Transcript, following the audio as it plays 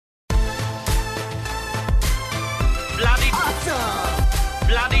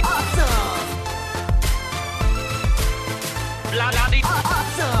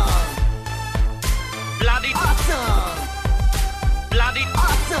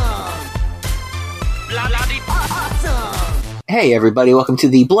Hey everybody, welcome to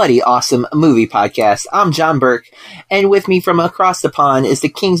the Bloody Awesome Movie Podcast. I'm John Burke, and with me from across the pond is the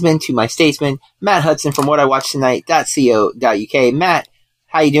Kingsman to my statesman, Matt Hudson from whatIwatchtonight.co.uk. Matt,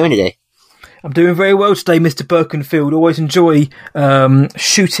 how you doing today? I'm doing very well today, Mr. Birkenfield. Always enjoy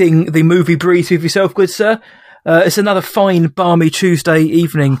shooting the movie breeze with yourself, good sir. It's another fine, balmy Tuesday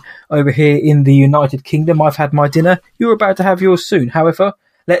evening over here in the United Kingdom. I've had my dinner. You're about to have yours soon. However,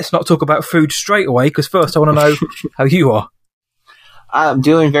 let's not talk about food straight away, because first I want to know how you are. I'm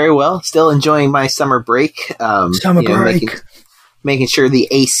doing very well. Still enjoying my summer break. Making sure the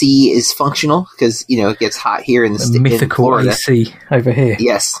AC is functional because it gets hot here in the mythical Florida. AC over here.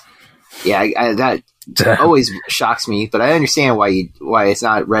 Yes, yeah, that always shocks me, but I understand why it's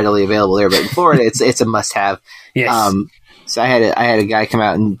not readily available there. But in Florida, it's a must-have. Yes. So I had a guy come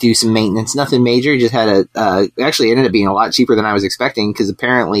out and do some maintenance. Nothing major. Just had actually ended up being a lot cheaper than I was expecting because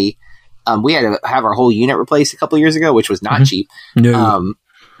apparently. We had to have our whole unit replaced a couple years ago, which was not cheap. No.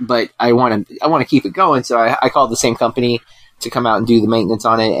 But I want to keep it going, so I called the same company to come out and do the maintenance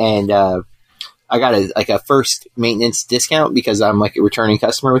on it, and I got a first maintenance discount because I'm like a returning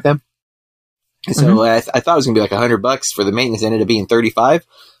customer with them. And so I thought it was gonna be like $100 for the maintenance. It ended up being $35.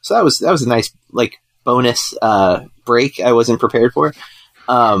 So that was a nice bonus break I wasn't prepared for.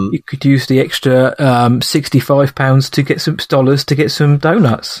 You could use the extra £65 to get some dollars to get some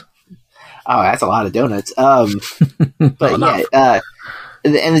donuts. Oh, that's a lot of donuts. But yeah,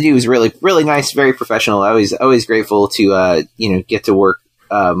 and the dude was really, really nice, very professional. Always grateful to get to work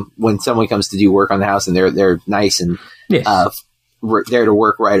when someone comes to do work on the house, and they're nice and there to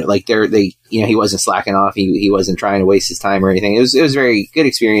work right. Like he wasn't slacking off. He wasn't trying to waste his time or anything. It was a very good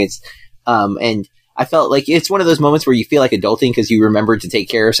experience. And I felt like it's one of those moments where you feel like adulting because you remembered to take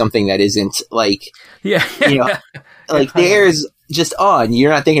care of something that isn't like the air is just on.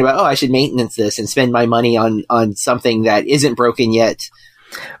 You're not thinking about, I should maintenance this and spend my money on something that isn't broken yet,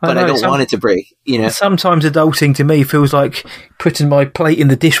 but I don't want it to break. Sometimes adulting to me feels like putting my plate in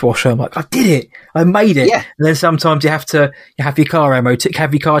the dishwasher. I'm like, I did it, I made it. Yeah. And then sometimes you have your car ammo,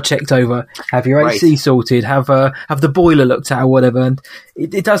 have your car checked over, have your AC sorted, have the boiler looked at or whatever. And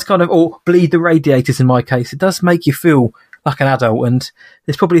it does kind of, or bleed the radiators in my case. It does make you feel like an adult, and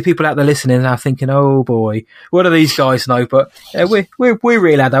there's probably people out there listening now thinking, "Oh boy, what do these guys know?" But we're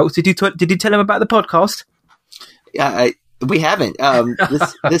real adults. Did you tell them about the podcast? Yeah, we haven't.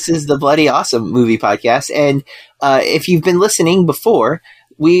 This is the Bloody Awesome Movie Podcast, and if you've been listening before,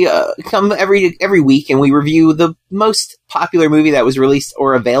 we come every week and we review the most popular movie that was released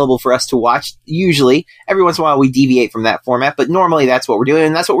or available for us to watch. Usually, every once in a while, we deviate from that format, but normally that's what we're doing,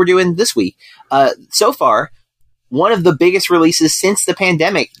 and that's what we're doing this week. So far. One of the biggest releases since the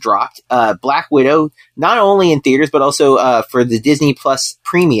pandemic dropped, Black Widow, not only in theaters, but also for the Disney Plus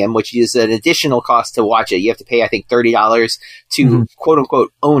Premium, which is an additional cost to watch it. You have to pay, I think, $30 to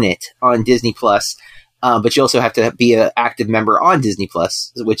quote-unquote own it on Disney Plus. But you also have to be an active member on Disney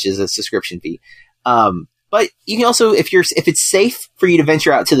Plus, which is a subscription fee. But you can also, if it's safe for you to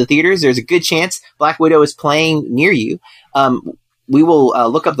venture out to the theaters, there's a good chance Black Widow is playing near you. We will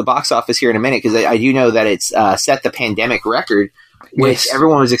look up the box office here in a minute because I do know that it's set the pandemic record, which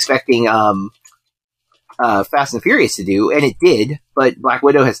everyone was expecting Fast and Furious to do, and it did. But Black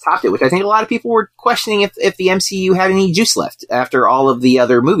Widow has topped it, which I think a lot of people were questioning if the MCU had any juice left after all of the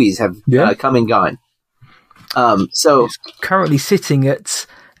other movies have come and gone. So it's currently sitting at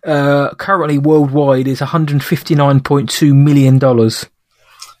currently worldwide is $159.2 million.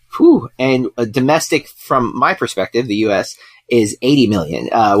 Whew. And domestic, from my perspective, the U.S. is $80 million,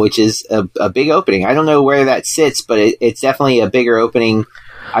 which is a big opening. I don't know where that sits, but it's definitely a bigger opening,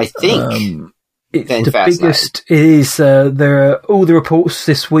 I think, than the Fast biggest. It is. All the reports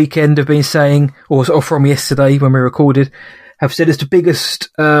this weekend have been saying, or from yesterday when we recorded, have said it's the biggest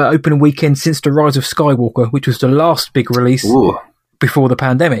opening weekend since The Rise of Skywalker, which was the last big release before the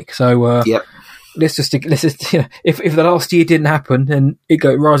pandemic. So, Let's just if the last year didn't happen, then it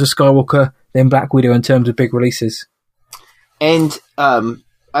go Rise of Skywalker, then Black Widow in terms of big releases. And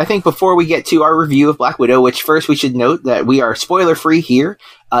I think before we get to our review of Black Widow, which first we should note that we are spoiler free here.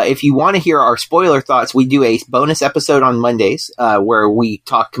 If you want to hear our spoiler thoughts, we do a bonus episode on Mondays where we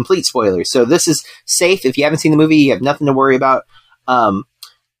talk complete spoilers. So this is safe. If you haven't seen the movie, you have nothing to worry about.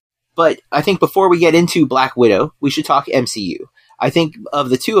 But I think before we get into Black Widow, we should talk MCU. I think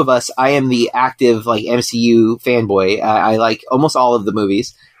of the two of us, I am the active MCU fanboy. I like almost all of the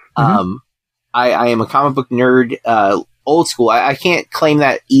movies. I am a comic book nerd, old school. I can't claim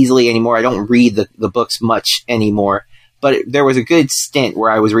that easily anymore. I don't read the books much anymore. But there was a good stint where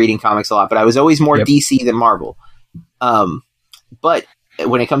I was reading comics a lot. But I was always more DC than Marvel. But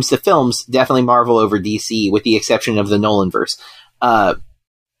when it comes to films, definitely Marvel over DC, with the exception of the Nolanverse.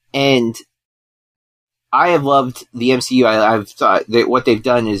 And I have loved the MCU. I've thought that what they've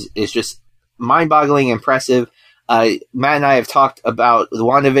done is just mind-boggling, impressive. Matt and I have talked about the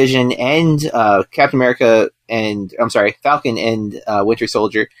WandaVision and Captain America and Falcon and Winter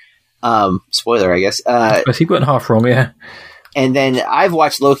Soldier. Spoiler, I guess. He went half wrong, yeah. And then I've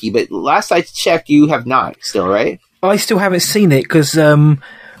watched Loki, but last I checked, you have not still, right? I still haven't seen it because I'm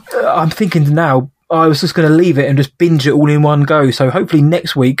thinking now I was just going to leave it and just binge it all in one go. So hopefully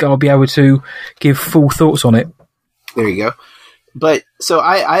next week I'll be able to give full thoughts on it. There you go. But so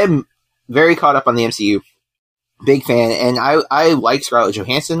I am very caught up on the MCU. Big fan. And I like Scarlett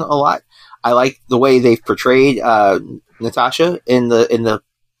Johansson a lot. I like the way they've portrayed Natasha in the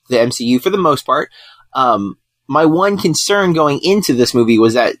MCU for the most part. My one concern going into this movie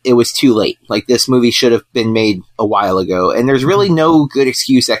was that it was too late. Like, this movie should have been made a while ago. And there's really no good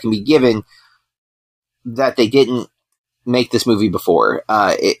excuse that can be given that they didn't make this movie before.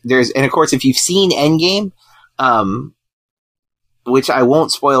 And of course, if you've seen Endgame, which I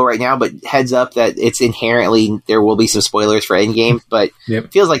won't spoil right now, but heads up that it's inherently, there will be some spoilers for Endgame, but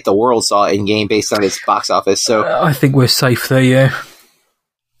It feels like the world saw Endgame based on its box office. So I think we're safe there, yeah.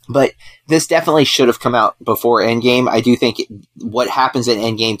 But this definitely should have come out before Endgame. I do think what happens in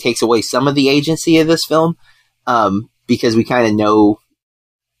Endgame takes away some of the agency of this film, because we kind of know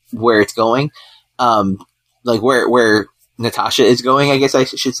where it's going. Like where Natasha is going, I guess I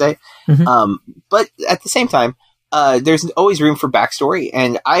should say. Mm-hmm. But at the same time, there's always room for backstory,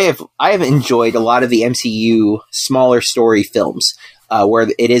 and I have enjoyed a lot of the MCU smaller story films, where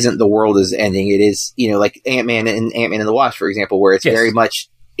it isn't the world is ending. It is, like Ant-Man and the Wasp, for example, where it's very much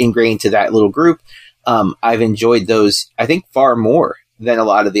ingrained to that little group. I've enjoyed those, I think, far more than a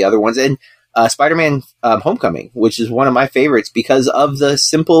lot of the other ones. And Spider-Man Homecoming, which is one of my favorites because of the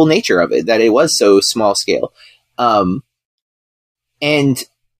simple nature of it, that it was so small scale. And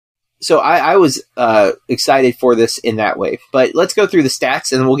so I was excited for this in that way. But let's go through the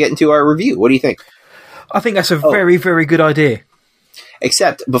stats and we'll get into our review. What do you think? I think that's a very, very good idea.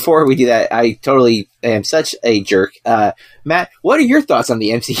 Except before we do that, I totally am such a jerk. Matt, what are your thoughts on the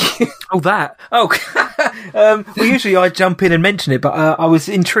MCU? Well, usually I jump in and mention it, but I was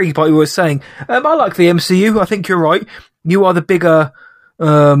intrigued by what you were saying. I like the MCU. I think you're right. You are the bigger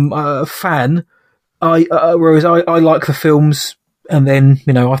fan. Whereas I like the films. And then,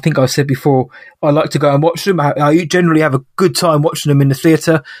 I think I said before, I like to go and watch them. I generally have a good time watching them in the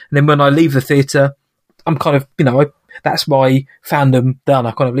theatre. And then when I leave the theatre, I'm kind of, that's my fandom done.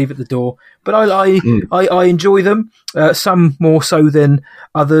 I kind of leave it at the door. But I enjoy them, some more so than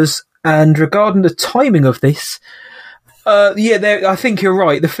others. And regarding the timing of this, I think you're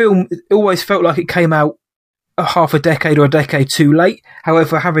right. The film always felt like it came out a half a decade or a decade too late.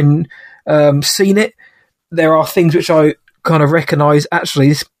 However, having seen it, there are things which I kind of recognise,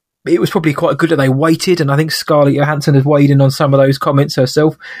 actually, it was probably quite good that they waited, and I think Scarlett Johansson has weighed in on some of those comments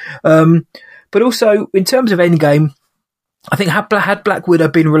herself. But also, in terms of Endgame, I think had Black Widow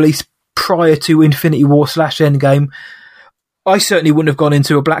been released prior to Infinity War / Endgame, I certainly wouldn't have gone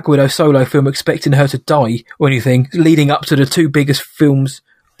into a Black Widow solo film expecting her to die or anything, leading up to the two biggest films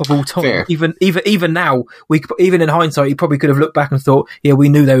of all time. Fair. Even now, even in hindsight, you probably could have looked back and thought, yeah, we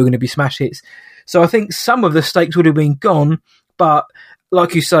knew they were going to be smash hits. So I think some of the stakes would have been gone, but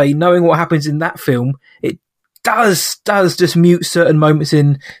like you say, knowing what happens in that film, it does just mute certain moments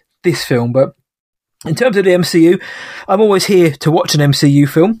in this film. But in terms of the MCU, I'm always here to watch an MCU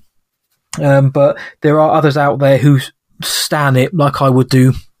film, but there are others out there who stan it like I would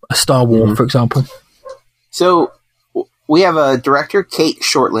do a Star Wars, for example. So we have a director, Kate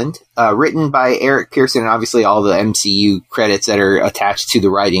Shortland, written by Eric Pearson, and obviously all the MCU credits that are attached to the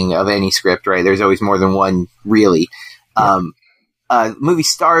writing of any script, right? There's always more than one, really. The movie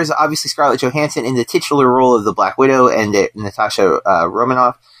stars, obviously, Scarlett Johansson in the titular role of the Black Widow and Natasha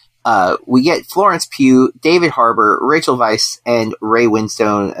Romanoff. We get Florence Pugh, David Harbour, Rachel Weisz, and Ray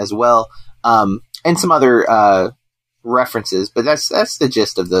Winstone as well, and some other references, but that's the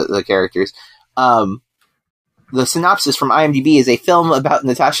gist of the characters. The synopsis from IMDb is a film about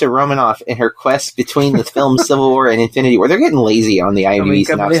Natasha Romanoff and her quest between the films Civil War and Infinity War. They're getting lazy on the IMDb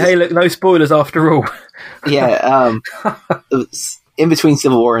synopsis. Hey, look, no spoilers after all. Yeah, in between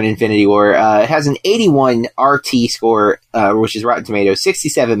Civil War and Infinity War. It has an 81 RT score, which is Rotten Tomatoes,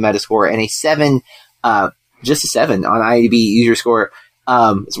 67 Metascore, and a 7, just a 7 on IMDb user score.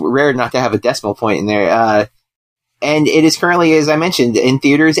 It's rare not to have a decimal point in there. And it is currently, as I mentioned, in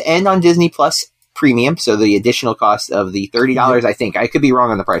theaters and on Disney Plus Premium, so the additional cost of the $30, I think. I could be wrong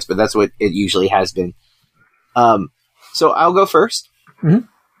on the price, but that's what it usually has been. So I'll go first.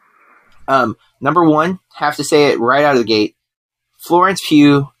 Mm-hmm. Number one, have to say it right out of the gate. Florence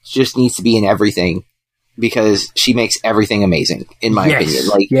Pugh just needs to be in everything because she makes everything amazing, in my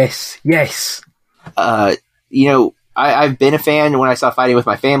opinion. Yes. I've been a fan when I saw Fighting with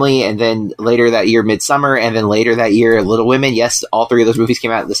My Family, and then later that year, Midsummer, and then later that year, Little Women. Yes, all three of those movies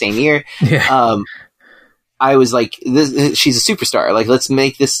came out the same year. Yeah. I was like, she's a superstar. Like, let's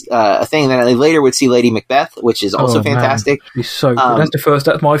make this a thing. And then I later would see Lady Macbeth, which is also fantastic. She's so good.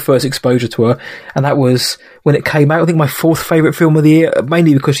 That's my first exposure to her. And that was when it came out. I think my fourth favourite film of the year,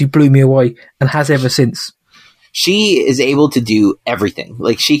 mainly because she blew me away and has ever since. She is able to do everything.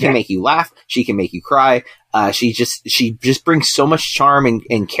 Like, she can make you laugh. She can make you cry. She just brings so much charm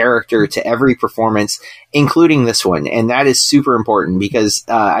and character to every performance, including this one. And that is super important because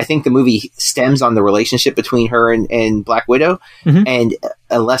I think the movie stems on the relationship between her and Black Widow. Mm-hmm. And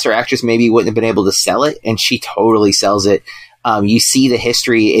a lesser actress maybe wouldn't have been able to sell it. And she totally sells it. You see the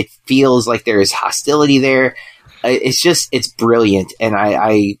history. It feels like there is hostility there. It's brilliant. And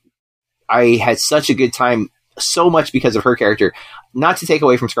I had such a good time, so much because of her character. Not to take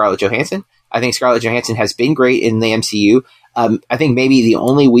away from Scarlett Johansson. I think Scarlett Johansson has been great in the MCU. I think maybe the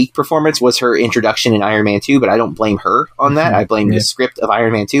only weak performance was her introduction in Iron Man 2, but I don't blame her on that. I blame the script of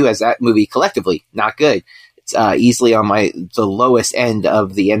Iron Man 2, as that movie collectively, not good. It's easily on the lowest end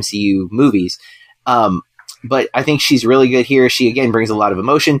of the MCU movies. But I think she's really good here. She, again, brings a lot of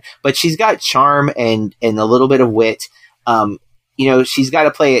emotion, but she's got charm and a little bit of wit. She's got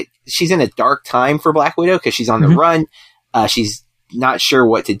to play it. She's in a dark time for Black Widow because she's on the run. She's not sure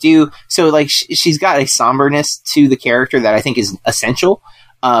what to do. So, like, she's got a somberness to the character that I think is essential.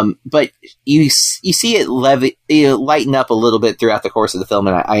 But you see it lighten up a little bit throughout the course of the film,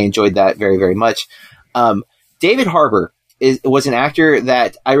 and I enjoyed that very, very much. David Harbour was an actor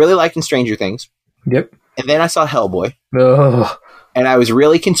that I really liked in Stranger Things. Yep. And then I saw Hellboy. And I was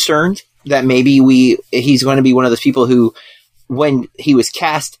really concerned that maybe he's going to be one of those people who, when he was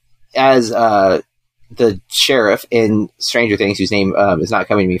cast as the sheriff in Stranger Things, whose name is not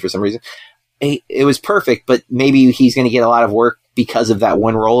coming to me for some reason, it was perfect, but maybe he's going to get a lot of work because of that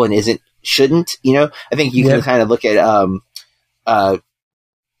one role and shouldn't. I think you can kind of look at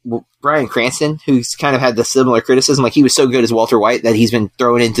Bryan Cranston, who's kind of had the similar criticism. Like, he was so good as Walter White that he's been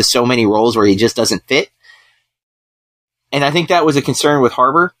thrown into so many roles where he just doesn't fit. And I think that was a concern with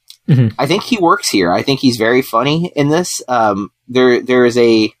Harbour. Mm-hmm. I think he works here. I think he's very funny in this. There is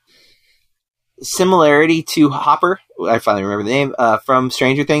a similarity to Hopper. I finally remember the name from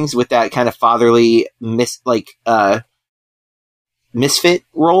Stranger Things, with that kind of fatherly misfit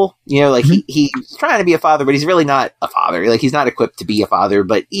role. He's trying to be a father, but he's really not a father. Like, he's not equipped to be a father,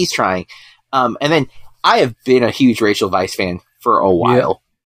 but he's trying. And then I have been a huge Rachel Weisz fan for a while. Yeah.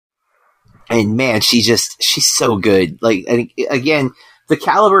 And man, she's so good. Like, and again, the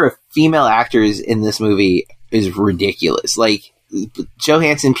caliber of female actors in this movie is ridiculous. Like,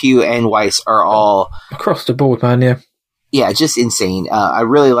 Johansson, Pugh, and Weisz are all across the board, man. Yeah, just insane. I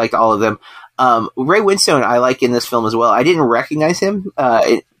really liked all of them. Ray Winstone, I like in this film as well. I didn't recognize him,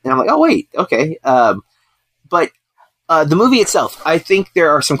 and I'm like, oh wait, okay. But the movie itself, I think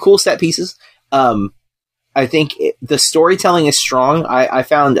there are some cool set pieces. I think the storytelling is strong. I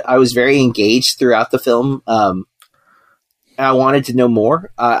found I was very engaged throughout the film. And I wanted to know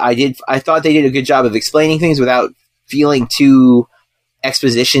more. I thought they did a good job of explaining things without feeling too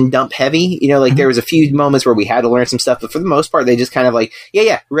exposition dump heavy. There was a few moments where we had to learn some stuff, but for the most part, they just kind of like,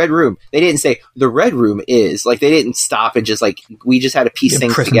 Red Room. They didn't say the Red Room is, like, they didn't stop and just, like, we just had to piece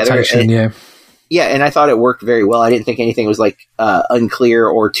things together. And I thought it worked very well. I didn't think anything was, like, unclear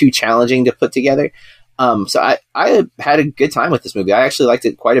or too challenging to put together. So I had a good time with this movie. I actually liked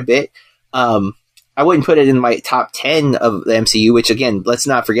it quite a bit. I wouldn't put it in my top 10 of the MCU, which, again, let's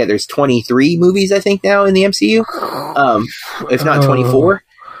not forget, there's 23 movies, I think, now in the MCU. If not 24.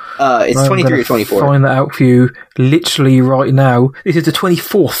 It's 23 or 24. Find that out for you literally right now. This is the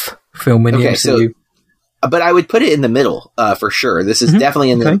 24th film in the MCU. But I would put it in the middle, for sure. This is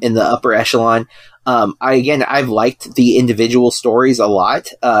definitely in the upper echelon. I've liked the individual stories a lot,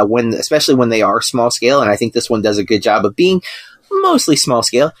 especially when they are small scale, and I think this one does a good job of being mostly small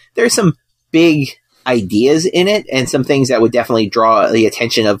scale. There's some big ideas in it and some things that would definitely draw the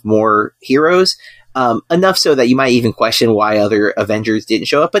attention of more heroes, enough so that you might even question why other Avengers didn't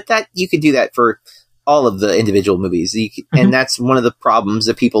show up, but that you could do that for all of the individual movies. And that's one of the problems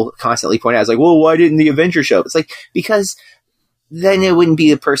that people constantly point out. It's like, well, why didn't the Avengers show up? It's like, because then it wouldn't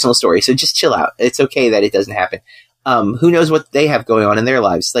be a personal story. So just chill out. It's okay that it doesn't happen. Who knows what they have going on in their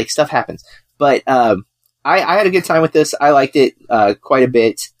lives? Like, stuff happens. But I had a good time with this. I liked it quite a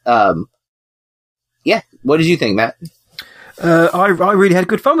bit. What did you think, Matt? I really had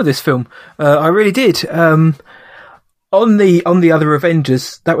good fun with this film. I really did. On the other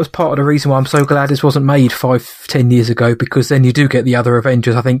Avengers, that was part of the reason why I'm so glad this wasn't made 5-10 years ago, because then you do get the other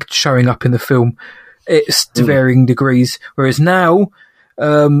Avengers, I think, showing up in the film. It's to varying degrees. Whereas now,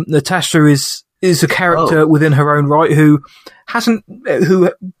 Natasha is a character within her own right who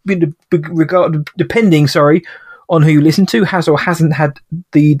depending on who you listen to, has or hasn't had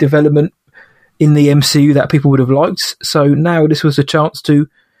the development in the MCU that people would have liked. So now this was a chance to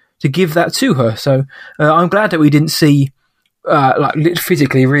give that to her. So I'm glad that we didn't see,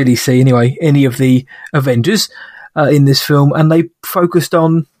 physically really see anyway, any of the Avengers in this film, and they focused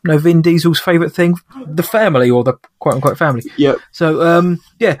on Vin Diesel's favourite thing, the family, or the quote-unquote family. Yep. So,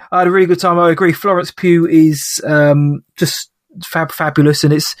 I had a really good time. I agree. Florence Pugh is just fabulous,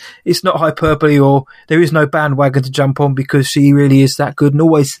 and it's not hyperbole, or there is no bandwagon to jump on, because she really is that good, and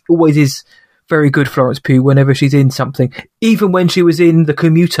always is very good, Florence Pugh, whenever she's in something. Even when she was in The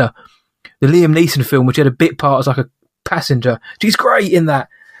Commuter, the Liam Neeson film, which had a bit part as like a passenger, she's great in that.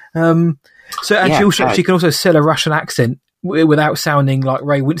 She can also sell a Russian accent without sounding like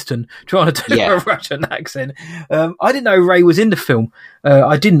Ray Winston trying to do a Russian accent. I didn't know Ray was in the film.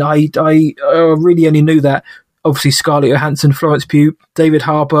 I didn't. I really only knew that. Obviously, Scarlett Johansson, Florence Pugh, David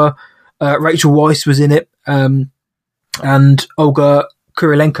Harbour, Rachel Weisz was in it, and Olga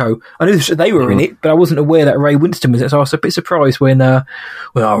Kurilenko. I knew they were in it, but I wasn't aware that Ray Winston was in it, so I was a bit surprised when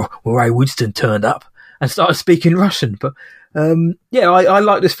Ray Winston turned up and started speaking Russian. But I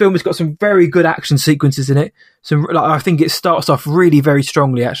like this film. It's got some very good action sequences in it. I think it starts off really very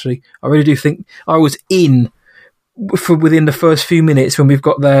strongly, actually. I really do think I was in for within the first few minutes when we've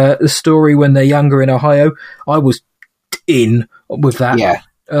got the story when they're younger in Ohio. I was in with that. Yeah.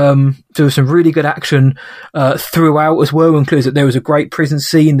 There was some really good action throughout as well, including that there was a great prison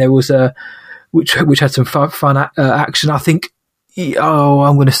scene. There was which had some fun action. I think,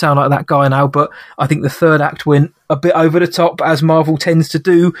 I'm going to sound like that guy now, but I think the third act went a bit over the top, as Marvel tends to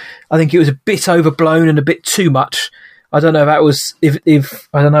do. I think it was a bit overblown and a bit too much. I don't know if that was if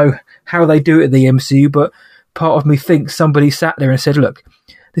I don't know how they do it at the MCU, but part of me thinks somebody sat there and said, "Look,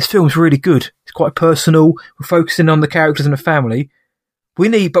 this film's really good. It's quite personal. We're focusing on the characters and the family. We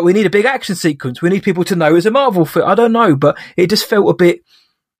need a big action sequence. We need people to know it's a Marvel film." I don't know, but it just felt a bit,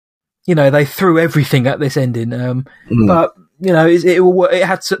 they threw everything at this ending. But it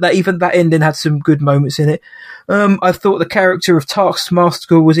had that, even that ending had some good moments in it. I thought the character of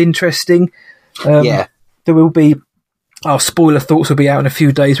Taskmaster was interesting. There will be our spoiler thoughts will be out in a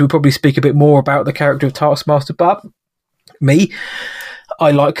few days. We'll probably speak a bit more about the character of Taskmaster, but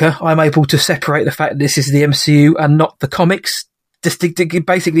I like her. I'm able to separate the fact that this is the MCU and not the comics. Just to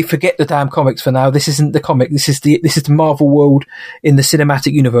basically forget the damn comics for now. This isn't the comic. This is the Marvel world in the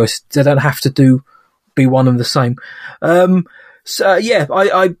cinematic universe. They don't have to be one and the same. I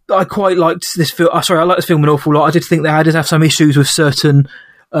quite liked this film. I like this film an awful lot. I did think that I did have some issues with certain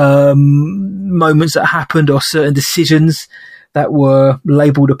moments that happened, or certain decisions that were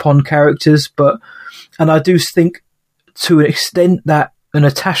labelled upon characters. And I do think, to an extent, that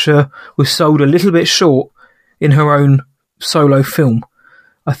Natasha was sold a little bit short in her own solo film.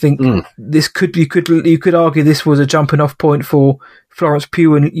 I think this you could argue this was a jumping off point for Florence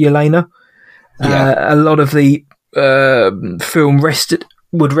Pugh and Yelena. A lot of the film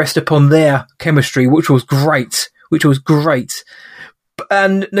would rest upon their chemistry, which was great.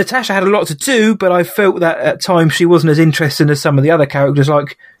 And Natasha had a lot to do, but I felt that at times she wasn't as interesting as some of the other characters,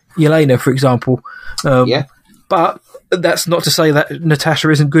 like Yelena, for example. But that's not to say that Natasha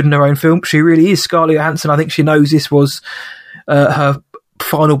isn't good in her own film. She really is. Scarlett Johansson, I think she knows this was her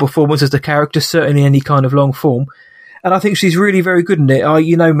final performance as the character, certainly in any kind of long form. And I think she's really very good in it.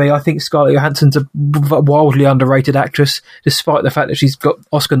 You know me, I think Scarlett Johansson's a wildly underrated actress, despite the fact that she's got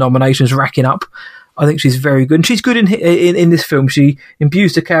Oscar nominations racking up. I think she's very good. And she's good in this film. She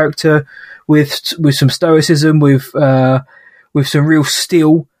imbues the character with some stoicism, with some real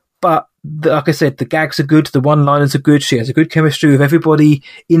steel. But like I said, the gags are good, the one-liners are good. She has a good chemistry with everybody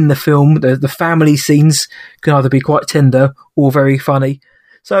in the film. The family scenes can either be quite tender or very funny.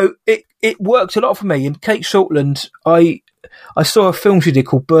 So it worked a lot for me. And Kate Shortland, I saw a film she did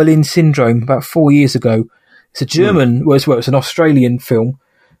called Berlin Syndrome about 4 years ago. It's a German, it's an Australian film,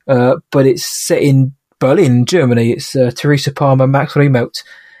 but it's set in Berlin, Germany. It's Teresa Palmer, Max Rehmelt,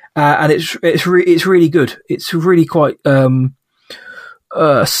 and it's really good. It's really quite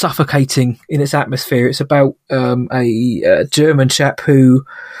suffocating in its atmosphere. It's about a German chap who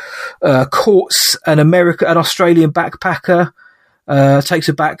courts an Australian backpacker, takes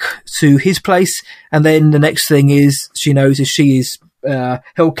her back to his place, and then the next thing is she knows is she is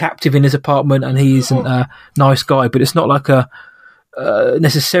held captive in his apartment, and he isn't a nice guy. But it's not like a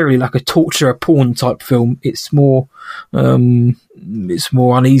necessarily like a torture porn type film. It's more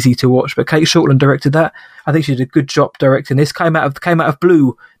uneasy to watch. But Kate Shortland directed that. I think she did a good job directing this. Came out of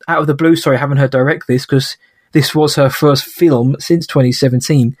the blue. Sorry, having her direct this, because this was her first film since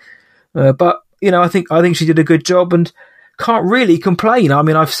 2017. But I think she did a good job, and can't really complain. I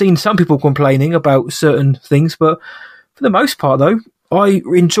mean, I've seen some people complaining about certain things, but for the most part, though, I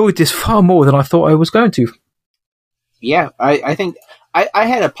enjoyed this far more than I thought I was going to. Yeah, I think I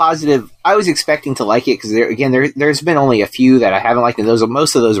had a positive. I was expecting to like it because there's been only a few that I haven't liked, and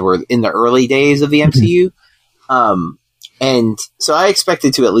most of those were in the early days of the MCU, and so I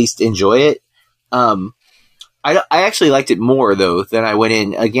expected to at least enjoy it. I actually liked it more though than I went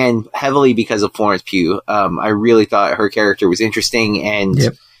in, again heavily because of Florence Pugh. I really thought her character was interesting,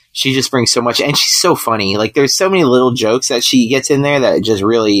 and she just brings so much, and she's so funny. Like, there's so many little jokes that she gets in there that just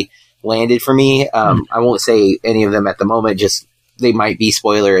really landed for me. I won't say any of them at the moment, just they might be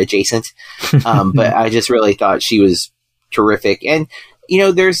spoiler adjacent. But I just really thought she was terrific. And,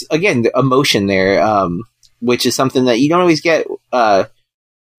 there's, again, the emotion there, which is something that you don't always get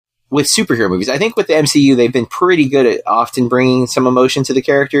with superhero movies. I think with the MCU, they've been pretty good at often bringing some emotion to the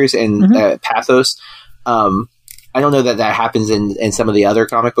characters and pathos. I don't know that happens in some of the other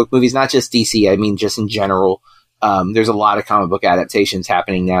comic book movies, not just DC. I mean, just in general. There's a lot of comic book adaptations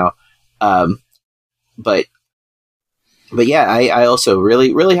happening now. But yeah, I also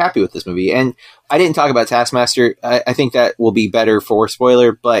really, really happy with this movie. And I didn't talk about Taskmaster. I think that will be better for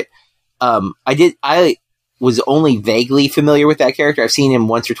spoiler, but I was only vaguely familiar with that character. I've seen him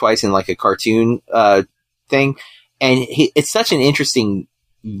once or twice in like a cartoon thing. And it's such an interesting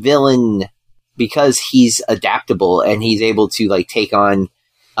villain because he's adaptable and he's able to like take on,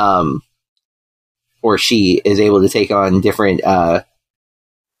 or she is able to take on different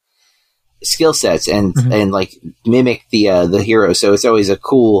skill sets and like mimic the hero. So it's always a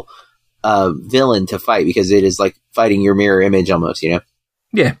cool villain to fight because it is like fighting your mirror image almost,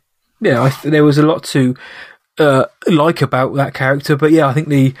 Yeah. There was a lot to like about that character, but yeah, I think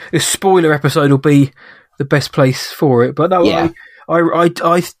the spoiler episode will be the best place for it. But no, yeah.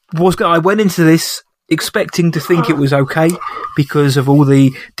 I went into this expecting to think it was okay because of all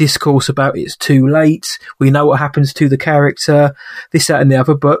the discourse about it's too late. We know what happens to the character, this, that, and the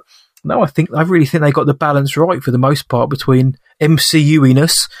other. But no, I really think they got the balance right for the most part between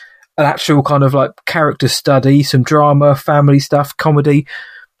MCU-iness, an actual kind of like character study, some drama, family stuff, comedy.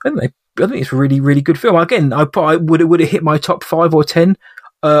 I think it's a really, really good film. Again, would it hit my top 5 or 10?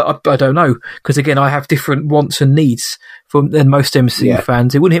 I don't know, because again, I have different wants and needs than most MCU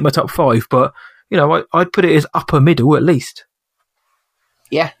fans. It wouldn't hit my top 5, but I'd put it as upper middle at least.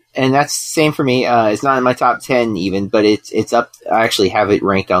 Yeah, and that's the same for me. It's not in my top 10 even, but it's up. I actually have it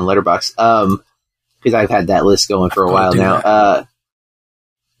ranked on Letterboxd because I've had that list going for a while now.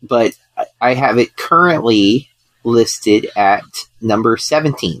 But I have it currently listed at number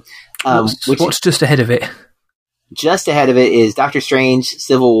 17. What's just ahead of it? Just ahead of it is Doctor Strange,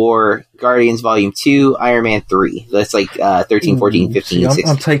 Civil War, Guardians Volume 2, Iron Man 3. That's like 13, 14, 15, 16.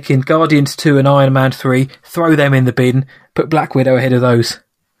 I'm taking Guardians 2 and Iron Man 3, throw them in the bin, put Black Widow ahead of those.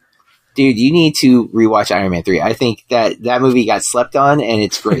 Dude, you need to rewatch Iron Man 3. I think that movie got slept on, and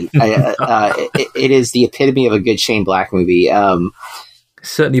it's great. It is the epitome of a good Shane Black movie.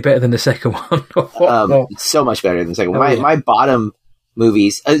 Certainly better than the second one. So much better than the second one. My bottom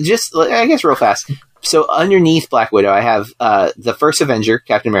movies, just, I guess real fast. So underneath Black Widow, I have the first Avenger,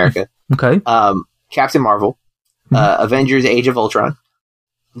 Captain America. Okay. Captain Marvel, Avengers: Age of Ultron.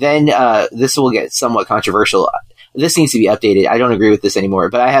 Then this will get somewhat controversial. This needs to be updated. I don't agree with this anymore.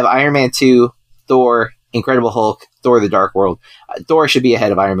 But I have Iron Man 2, Thor, Incredible Hulk, Thor: The Dark World. Thor should be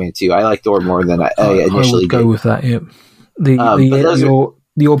ahead of Iron Man 2. I like Thor more than I initially did. I would go with that, yeah.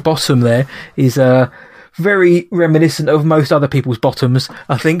 Your bottom there is very reminiscent of most other people's bottoms.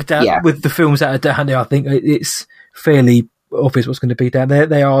 I think with the films that are down there, I think it's fairly obvious what's going to be down there.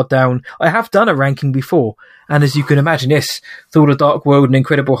 They are down. I have done a ranking before, and as you can imagine, yes, Thor: The Dark World and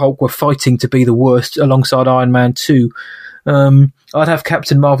Incredible Hulk were fighting to be the worst alongside Iron Man 2. I'd have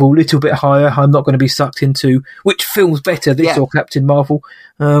Captain Marvel a little bit higher. I'm not going to be sucked into which film's better, this or Captain Marvel.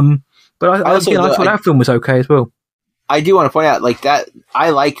 But I thought that film was okay as well. I do want to point out that I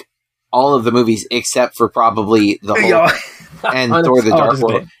like all of the movies except for probably the Hulk and Thor: The Dark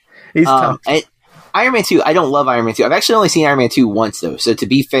World. And Iron Man 2, I don't love Iron Man 2. I've actually only seen Iron Man 2 once, though. So to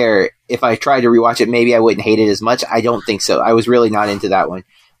be fair, if I tried to rewatch it, maybe I wouldn't hate it as much. I don't think so. I was really not into that one.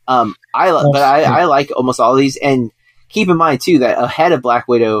 I like almost all of these. And keep in mind, too, that ahead of Black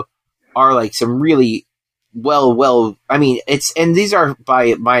Widow are some really well. I mean, and these are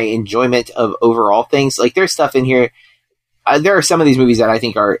by my enjoyment of overall things. Like, there's stuff in here. There are some of these movies that I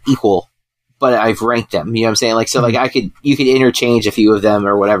think are equal, but I've ranked them. You know what I'm saying? Like, so like you could interchange a few of them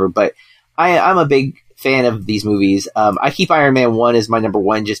or whatever. But I'm a big fan of these movies. I keep Iron Man 1 as my number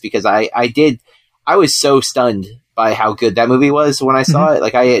one just because I was so stunned by how good that movie was when I saw it.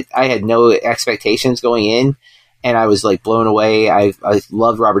 Like, I had no expectations going in, and I was like blown away. I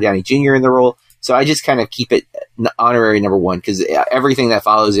loved Robert Downey Jr. in the role, so I just kind of keep it honorary number one because everything that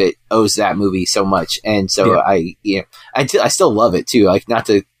follows it owes that movie so much, and so I still love it too. Like, not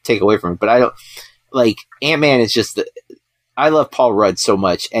to take away from it, but I don't like Ant-Man is just I love Paul Rudd so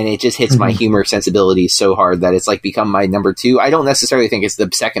much, and it just hits my humor sensibility so hard that it's like become my number two. I don't necessarily think it's the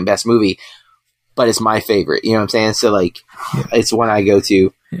second best movie, but it's my favorite. You know what I'm saying? So like, it's one I go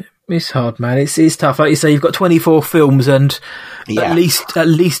to. Yeah. It's hard, man. It's tough. Like you say, you've got 24 films, and at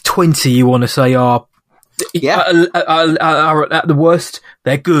least 20 you want to say are at the worst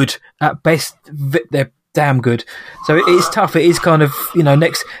they're good. At best, they're damn good. So it is tough. It is kind of,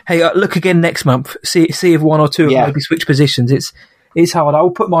 next. Hey, look again next month. See if one or two maybe switch positions. It's hard.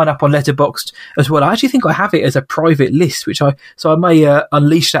 I'll put mine up on Letterboxd as well. I actually think I have it as a private list, so I may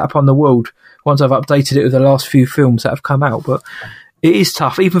unleash that upon the world once I've updated it with the last few films that have come out. But it is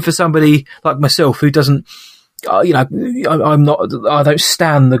tough, even for somebody like myself who doesn't. I don't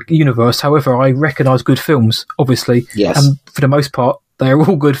stand the universe. However, I recognise good films, obviously. Yes. And for the most part, they're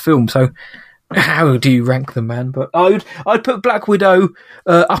all good films. So how do you rank them, man? But I'd put Black Widow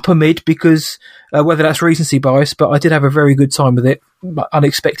upper mid because whether that's recency bias, but I did have a very good time with it,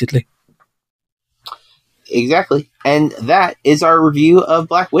 unexpectedly. Exactly. And that is our review of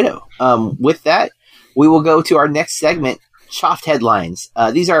Black Widow. With that, we will go to our next segment, Chopped Headlines.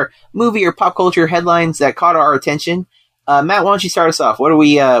 These are movie or pop culture headlines that caught our attention. Matt, why don't you start us off?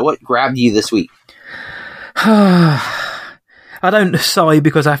 What grabbed you this week? I don't sigh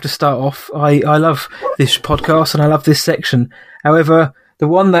because I have to start off. I love this podcast and I love this section. However, the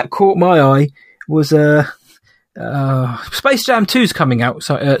one that caught my eye was Space Jam 2's coming out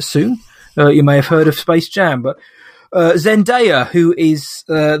soon. You may have heard of Space Jam, but Zendaya, who is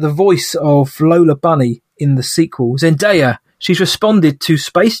the voice of Lola Bunny in the sequel, Zendaya, she's responded to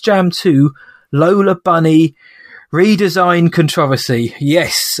Space Jam 2 Lola Bunny redesign controversy.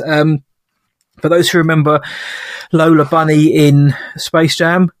 Yes. For those who remember Lola Bunny in Space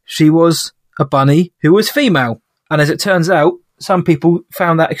Jam, she was a bunny who was female. And as it turns out, some people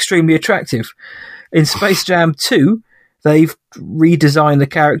found that extremely attractive. In Space Jam 2, they've redesigned the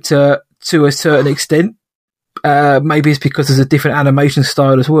character to a certain extent. Maybe it's because there's a different animation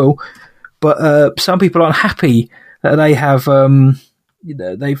style as well. But some people aren't happy that they have,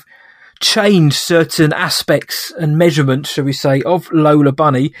 they've changed certain aspects and measurements, shall we say, of Lola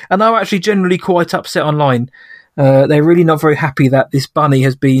Bunny, and they're actually generally quite upset online. They're really not very happy that this bunny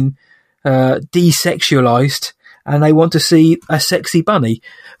has been desexualized, and they want to see a sexy bunny.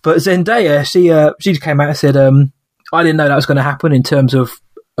 But Zendaya, she came out and said, I didn't know that was going to happen in terms of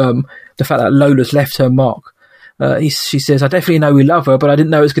the fact that Lola's left her mark. She says, I definitely know we love her, but I didn't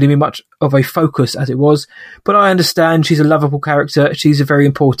know it was going to be much of a focus as it was. But I understand she's a lovable character. She's very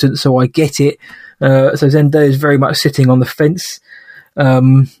important, so I get it. So Zendaya is very much sitting on the fence.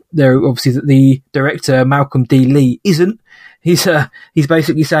 There, obviously, the director, Malcolm D. Lee, isn't. He's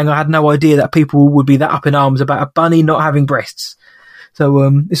basically saying, I had no idea that people would be that up in arms about a bunny not having breasts.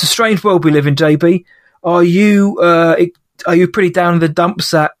 So it's a strange world we live in, JB. Are you pretty down in the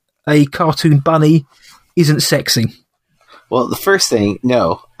dumps that a cartoon bunny isn't sexy? Well, the first thing,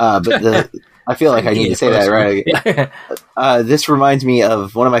 no. But I feel like I need to say that, right? This reminds me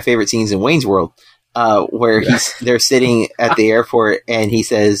of one of my favorite scenes in Wayne's World, where they're sitting at the airport and he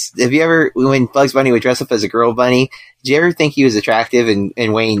says, have you ever, when Bugs Bunny would dress up as a girl bunny, did you ever think he was attractive?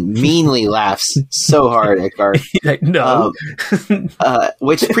 And Wayne meanly laughs so hard at Garth. Like, no.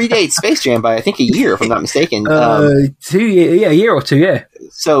 Which predates Space Jam by, I think, a year, if I'm not mistaken. 2 years, a year or two, yeah.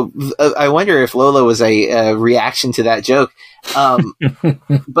 So I wonder if Lola was a reaction to that joke.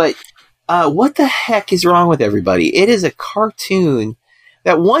 But what the heck is wrong with everybody? It is a cartoon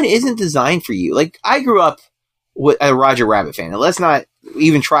that, one, isn't designed for you. Like, I grew up with a Roger Rabbit fan. And let's not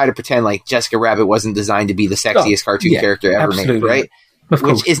even try to pretend like Jessica Rabbit wasn't designed to be the sexiest cartoon character ever made, right?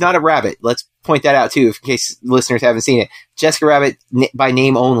 Which is not a rabbit. Let's point that out, too, in case listeners haven't seen it. Jessica Rabbit by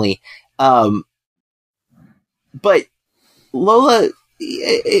name only. But Lola,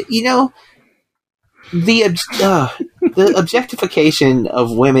 the objectification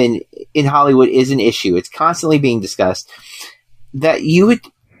of women in Hollywood is an issue. It's constantly being discussed. That you would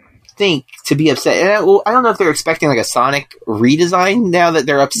think to be upset. And I don't know if they're expecting like a Sonic redesign now that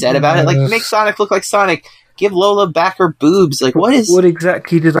they're upset about it. Like, make Sonic look like Sonic. give Lola back her boobs. Like, what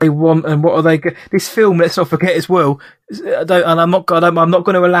exactly do they want, and what are they? This film, let's not forget as well. I'm not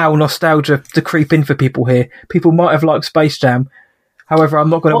going to allow nostalgia to creep in for people here. People might have liked Space Jam. However, I'm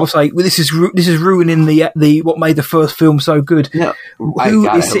not going to say this is ruining the what made the first film so good. No, who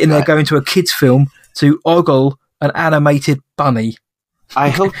is sitting there going to a kids' film to ogle an animated bunny? I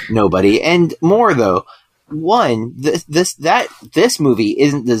hope nobody. And more though, one, this movie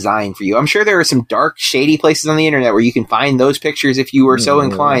isn't designed for you. I'm sure there are some dark, shady places on the internet where you can find those pictures if you were so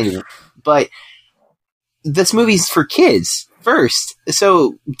inclined. But this movie's for kids first,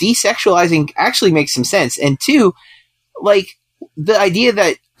 so desexualizing actually makes some sense. And two, like the idea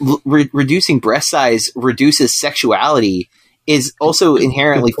that reducing breast size reduces sexuality is also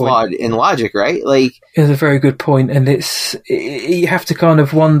inherently flawed in logic, right? Like, it's a very good point, and you have to kind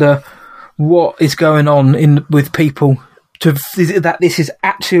of wonder what is going on with people that this is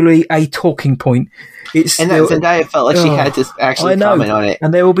actually a talking point. That Zendaya felt like she had to actually comment on it,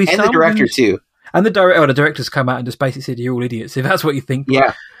 and there will be the director too. And the director's come out and just basically said, "You're all idiots," if that's what you think.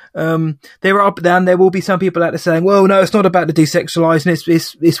 Yeah. There will be some people out there saying, "Well, no, it's not about the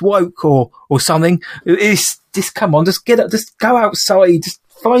desexualizing. It's woke or something." It's just come on, just get up, just go outside, just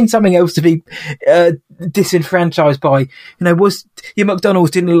find something else to be disenfranchised by. Was your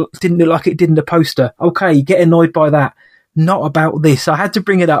McDonald's didn't look like it did in the poster? Okay, get annoyed by that. Not about this. I had to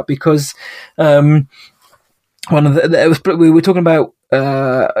bring it up because we were talking about.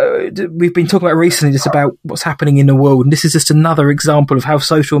 We've been talking about recently just about what's happening in the world, and this is just another example of how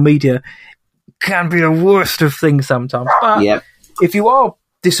social media can be the worst of things sometimes. But if you are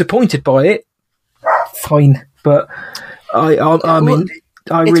disappointed by it, fine. But I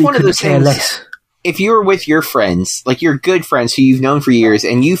really couldn't care less. If you're with your friends, like your good friends who you've known for years,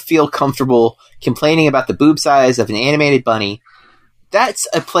 and you feel comfortable complaining about the boob size of an animated bunny, that's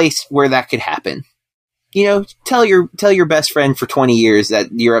a place where that could happen. Tell your best friend for 20 years that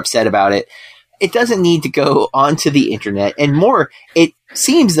you're upset about it. It doesn't need to go onto the internet. And more, it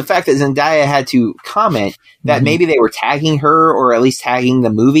seems the fact that Zendaya had to comment that maybe they were tagging her or at least tagging the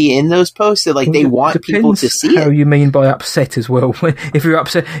movie in those posts. So they want people to see how you mean by upset as well. If you're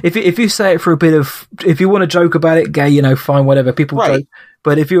upset, if you say it for a bit of, if you want to joke about it, gay, fine, whatever. People joke.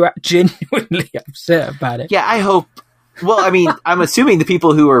 But if you're genuinely upset about it. Yeah, I hope. Well, I mean, I'm assuming the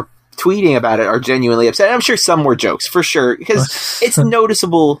people who are tweeting about it are genuinely upset. I'm sure some were jokes for sure, because it's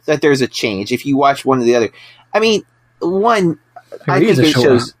noticeable that there's a change if you watch one or the other. I mean, I think it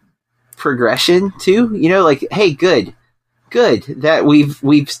shows progression too. Hey, good that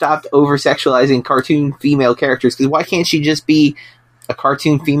we've stopped over sexualizing cartoon female characters, because why can't she just be a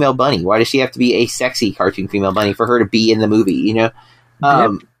cartoon female bunny? Why does she have to be a sexy cartoon female bunny for her to be in the movie?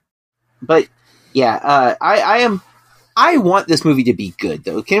 But yeah, I want this movie to be good,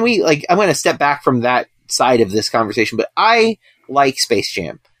 though. Can we, I'm going to step back from that side of this conversation, but I like Space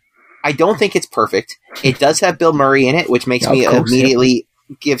Jam. I don't think it's perfect. It does have Bill Murray in it, which makes me immediately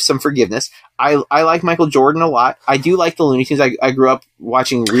give some forgiveness. I like Michael Jordan a lot. I do like the Looney Tunes. I grew up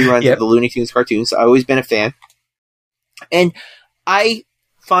watching reruns of the Looney Tunes cartoons, so I've always been a fan. And I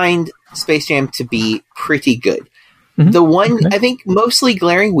find Space Jam to be pretty good. Mm-hmm. The one, I think, mostly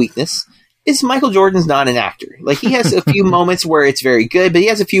glaring weakness is Michael Jordan's not an actor. He has a few moments where it's very good, but he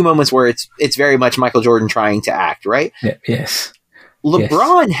has a few moments where it's very much Michael Jordan trying to act, right? Yeah, yes.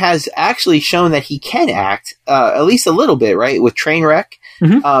 LeBron has actually shown that he can act, at least a little bit, right? With Trainwreck.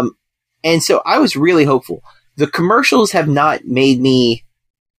 Mm-hmm. And so I was really hopeful. The commercials have not made me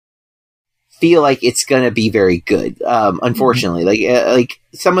feel like it's going to be very good, unfortunately. Mm-hmm. Like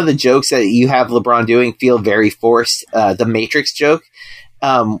some of the jokes that you have LeBron doing feel very forced. The Matrix joke.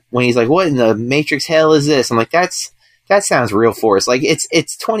 When he's like, "What in the Matrix hell is this?" I'm like, that sounds real forced.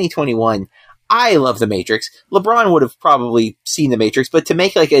 It's 2021. I love the Matrix. LeBron would have probably seen the Matrix, but to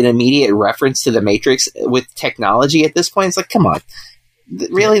make an immediate reference to the Matrix with technology at this point, it's come on,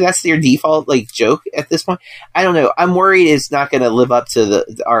 really? That's your default joke at this point? I don't know. I'm worried it's not going to live up to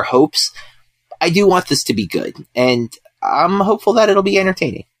our hopes. I do want this to be good, and I'm hopeful that it'll be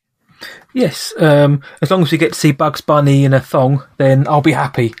entertaining. Yes, as long as we get to see Bugs Bunny in a thong, then I'll be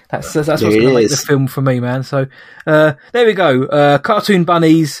happy. That's what's going to make the film for me, man. So there we go. Cartoon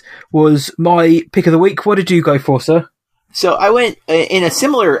bunnies was my pick of the week. What did you go for, sir? So I went in a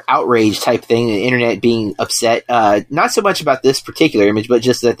similar outrage type thing, the internet being upset, not so much about this particular image, but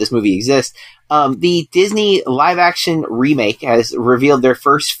just that this movie exists. The Disney live-action remake has revealed their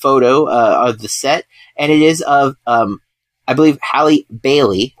first photo of the set, and it is of I believe Halle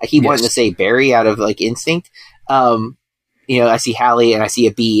Bailey. I keep wanting to say Barry out of instinct. I see Halle and I see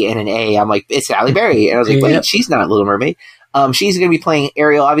a B and an A. I'm like, it's Halle Berry. And I was like, wait, she's not Little Mermaid. She's going to be playing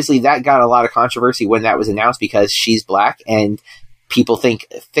Ariel. Obviously, that got a lot of controversy when that was announced because she's black, and people think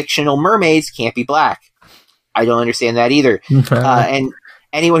fictional mermaids can't be black. I don't understand that either. And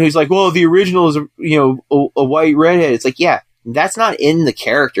anyone who's like, well, the original is, a white redhead. It's like, yeah, that's not in the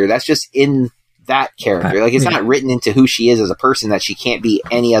character. That's just in that character. Like, it's not written into who she is as a person that she can't be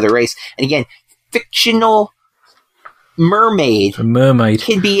any other race. And again, fictional mermaid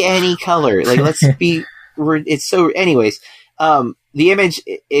can be any color. Like, let's be, it's so, anyways, the image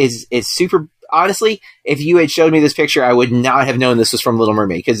is super, honestly, if you had showed me this picture, I would not have known this was from Little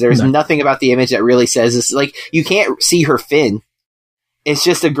Mermaid, because there's nothing about the image that really says this. Like, you can't see her fin. It's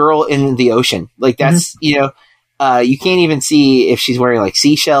just a girl in the ocean. Like, that's, you can't even see if she's wearing like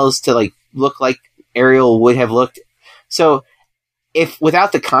seashells to like look like Ariel would have looked. So if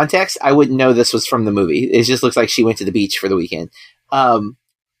without the context, I wouldn't know this was from the movie. It just looks like she went to the beach for the weekend.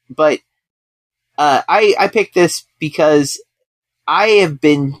 But I picked this because I have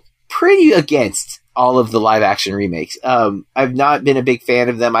been pretty against all of the live action remakes. I've not been a big fan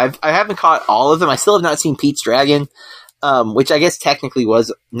of them. I haven't caught all of them. I still have not seen Pete's Dragon, which I guess technically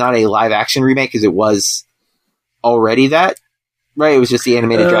was not a live action remake because it was already that, right? It was just the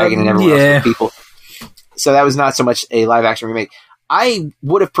animated dragon and everyone else was people. So that was not so much a live action remake. I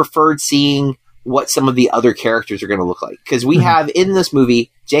would have preferred seeing what some of the other characters are going to look like, because we have in this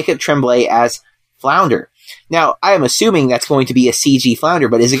movie Jacob Tremblay as Flounder. Now, I am assuming that's going to be a CG Flounder,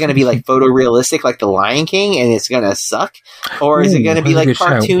 but is it going to be like photorealistic like The Lion King and it's going to suck? Or is it going to be like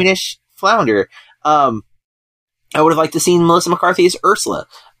cartoonish Flounder? I would have liked to see Melissa McCarthy as Ursula.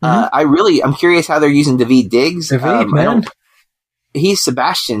 I'm curious how they're using Daveed Diggs. Man. He's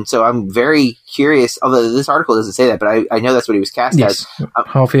Sebastian, so I'm very curious, although this article doesn't say that, but I know that's what he was cast as.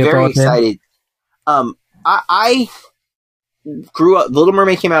 I'm very excited. I grew up, Little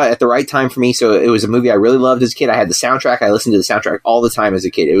Mermaid came out at the right time for me, so it was a movie I really loved as a kid. I had the soundtrack. I listened to the soundtrack all the time as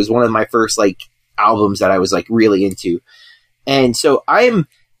a kid. It was one of my first albums that I was really into. And so I am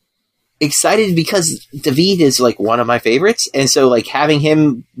excited because Daveed is one of my favorites, and so having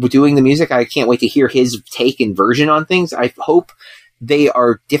him doing the music, I can't wait to hear his take and version on things. I hope they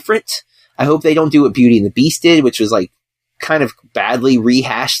are different. I hope they don't do what Beauty and the Beast did, which was kind of badly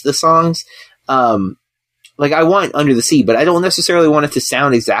rehash the songs. I want Under the Sea, but I don't necessarily want it to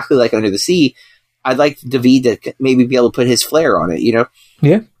sound exactly like Under the Sea. I'd like Daveed to maybe be able to put his flair on it,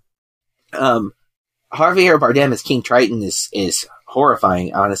 Yeah. Javier Bardem as King Triton is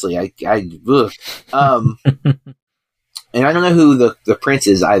horrifying, honestly. And I don't know who the prince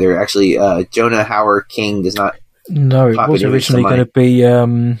is either. Actually, Jonah Howard King does not. No, it was originally going to be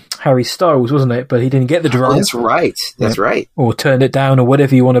Harry Styles, wasn't it? But he didn't get the role. That's right. That's right. Or turned it down, or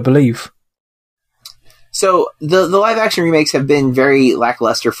whatever you want to believe. So the live action remakes have been very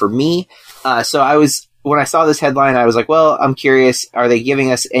lackluster for me. So when I saw this headline, I was like, well, I'm curious. Are they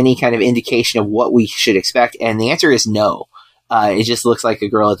giving us any kind of indication of what we should expect? And the answer is no. It just looks like a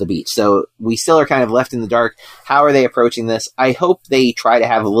girl at the beach. So we still are kind of left in the dark. How are they approaching this? I hope they try to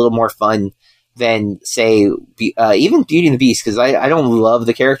have a little more fun than, say, even Beauty and the Beast, because I don't love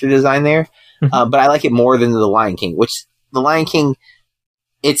the character design there. But I like it more than The Lion King, which The Lion King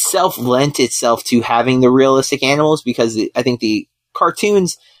itself lent itself to having the realistic animals, because I think the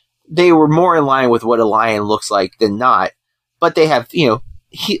cartoons, they were more in line with what a lion looks like than not. But they have,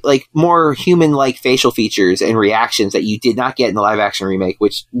 more human-like facial features and reactions that you did not get in the live-action remake,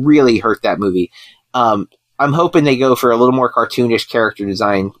 which really hurt that movie. I'm hoping they go for a little more cartoonish character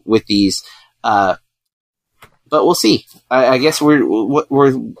design with these, but we'll see. I guess we're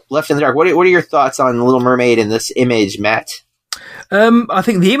left in the dark. What are your thoughts on Little Mermaid and this image, Matt? I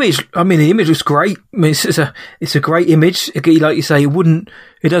think the image looks great. I mean, it's a great image. Like you say,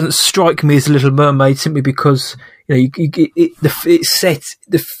 it doesn't strike me as a Little Mermaid simply because it's set.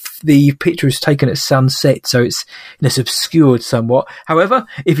 The picture is taken at sunset, so it's obscured somewhat. However,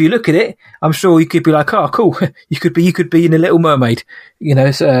 if you look at it, I'm sure you could be like, "Oh, cool! You could be in a Little Mermaid,"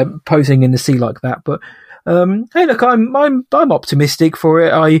 posing in the sea like that. But hey, look, I'm optimistic for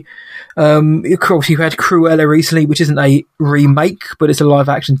it. Of course, you had Cruella recently, which isn't a remake, but it's a live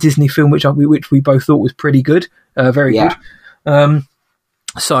action Disney film, which we both thought was pretty good, very good.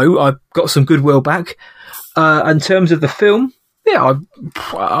 So I've got some goodwill back. In terms of the film, I'm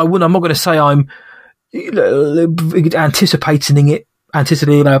not going to say I'm anticipating it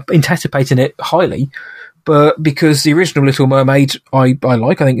highly, but because the original Little Mermaid I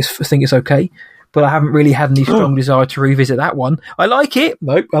think it's okay. But I haven't really had any strong desire to revisit that one. I like it.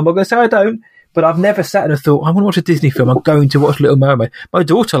 Nope, I'm not going to say I don't. But I've never sat and thought, I want to watch a Disney film. I'm going to watch Little Mermaid. My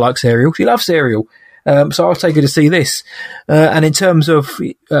daughter likes Ariel. She loves Ariel. So I'll take her to see this. And in terms of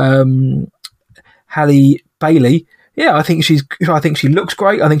Halle Bailey, yeah, I think she looks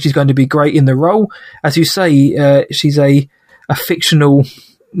great. I think she's going to be great in the role. As you say, she's a fictional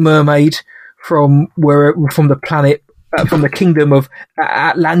mermaid from the planet, from the kingdom of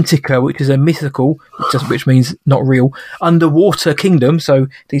Atlantica, which is a mythical, which means not real, underwater kingdom. So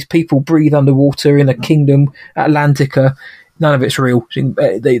these people breathe underwater in a kingdom, Atlantica. None of it's real.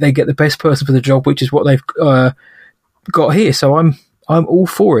 They get the best person for the job, which is what they've got here. So I'm all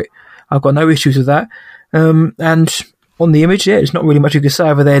for it. I've got no issues with that. And on the image, yeah, it's not really much you can say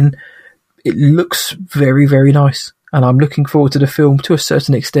other than it looks very, very nice. And I'm looking forward to the film to a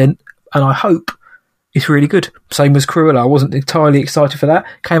certain extent. And I hope it's really good. Same as Cruella. I wasn't entirely excited for that.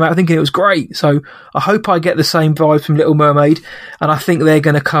 Came out thinking it was great. So I hope I get the same vibes from Little Mermaid. And I think they're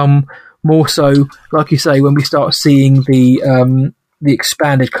going to come more so, like you say, when we start seeing the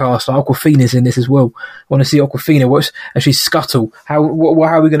expanded cast. Like Awkwafina's in this as well. I want to see Awkwafina. And she's Scuttle. How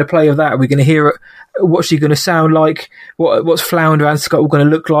are we going to play with that? Are we going to hear it? What's she going to sound like? What's Flounder and Scuttle going to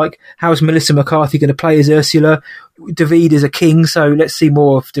look like? How's Melissa McCarthy going to play as Ursula? David is a king, so let's see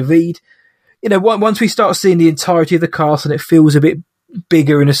more of David. You know, once we start seeing the entirety of the cast and it feels a bit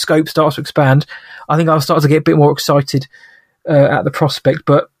bigger and the scope starts to expand, I think I'll start to get a bit more excited at the prospect.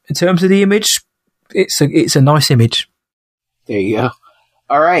 But in terms of the image, it's a nice image. There you go.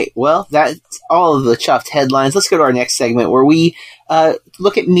 All right. Well, that's all of the chuffed headlines. Let's go to our next segment where we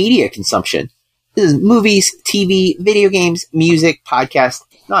look at media consumption. This is movies, TV, video games, music, podcasts,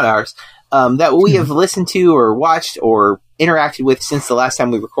 not ours, that we have listened to or watched or interacted with since the last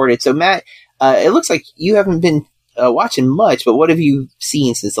time we recorded. So, Matt, it looks like you haven't been watching much, but what have you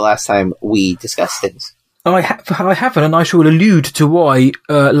seen since the last time we discussed things? I haven't, and I shall allude to why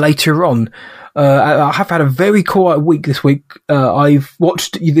later on. I have had a very quiet week this week. I've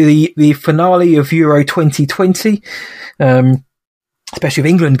watched the finale of Euro 2020, especially with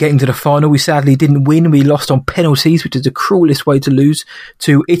England getting to the final. We sadly didn't win. We lost on penalties, which is the cruelest way to lose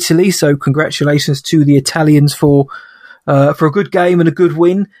to Italy. So congratulations to the Italians for a good game and a good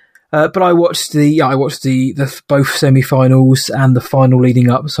win. But I watched the both semi-finals and the final leading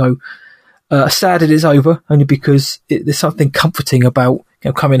up. So sad it is over, only because there's something comforting about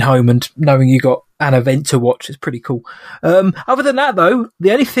coming home and knowing you got an event to watch. It's pretty cool. Other than that, though,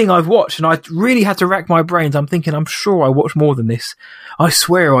 the only thing I've watched, and I really had to rack my brains, I'm thinking, I'm sure I watched more than this. I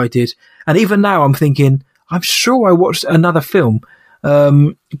swear I did. And even now I'm thinking, I'm sure I watched another film,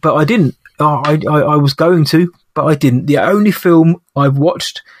 but I didn't. I was going to, but I didn't. The only film I've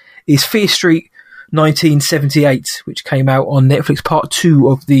watched is Fear Street 1978, which came out on Netflix, part 2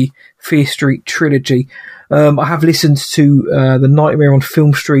 of the Fear Street trilogy. I have listened to the Nightmare on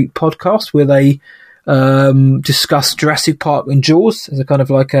Film Street podcast where they discuss Jurassic Park and Jaws as a kind of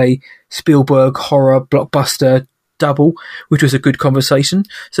like a Spielberg horror blockbuster double, which was a good conversation.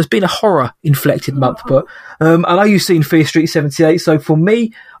 So it's been a horror inflected month, but I know you've seen Fear Street 78. So for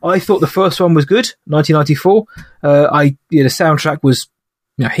me, I thought the first one was good, 1994. The soundtrack was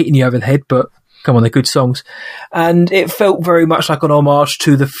hitting you over the head, but come on, they're good songs. And it felt very much like an homage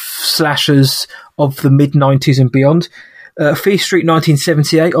to the slashers of the mid-90s and beyond. Fear Street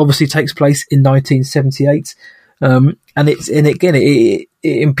 1978 obviously takes place in 1978. And it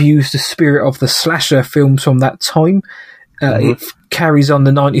imbues the spirit of the slasher films from that time. It carries on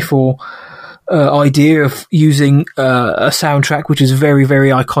the 94 idea of using a soundtrack which is very, very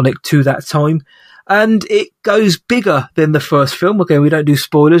iconic to that time. And it goes bigger than the first film. Okay, we don't do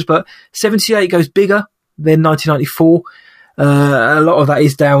spoilers, but 78 goes bigger than 1994. A lot of that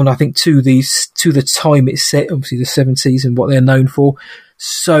is down, I think, to the time it's set, obviously the 70s and what they're known for.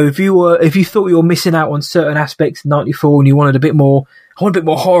 So if you thought you were missing out on certain aspects in 94 and you wanted a bit more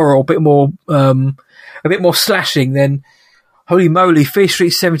horror or a bit more slashing, then holy moly, Fear Street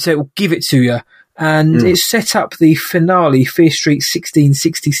 78 will give it to you. And it set up the finale, Fear Street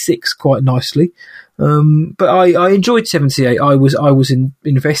 1666, quite nicely. But I enjoyed 78. I was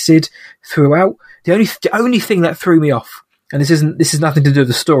invested throughout. The only thing that threw me off, and this is nothing to do with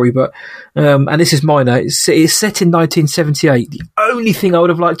the story, but and this is minor. It's set in 1978. The only thing I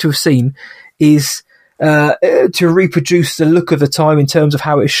would have liked to have seen is to reproduce the look of the time in terms of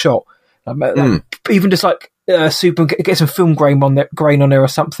how it's shot. Even just like get some film grain on there or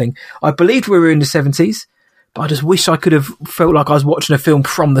something. I believed we were in the 70s, but I just wish I could have felt like I was watching a film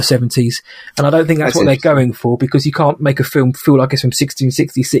from the 70s. And I don't think that's what they're going for, because you can't make a film feel like it's from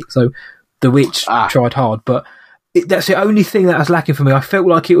 1666. So The Witch tried hard, but that's the only thing that was lacking for me. I felt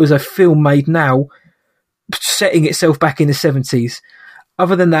like it was a film made now, setting itself back in the 70s.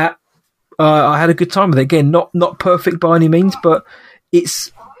 Other than that, I had a good time with it. Again, not perfect by any means, but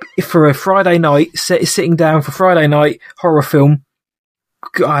it's for a Friday night, sitting down for Friday night horror film.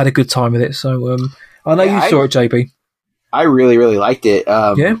 I had a good time with it. So I know you saw it, JB. I really, really liked it.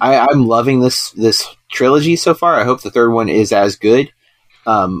 Yeah. I'm loving this trilogy so far. I hope the third one is as good.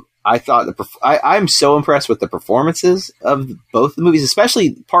 I thought I'm so impressed with the performances of both the movies,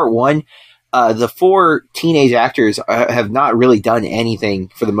 especially part one. The four teenage actors have not really done anything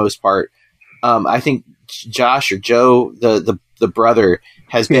for the most part. I think Josh or Joe, the brother,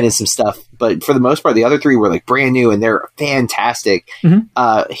 has been in some stuff, but for the most part, the other three were like brand new and they're fantastic.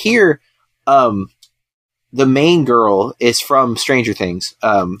 Mm-hmm. Here, the main girl is from Stranger Things.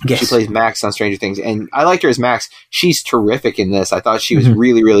 Yes. She plays Max on Stranger Things, and I liked her as Max. She's terrific in this. I thought she was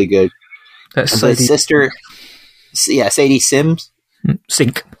really, really good. That's the sister, Sadie Sims.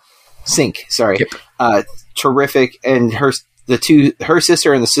 Sink. Sorry. Yep. Terrific, and her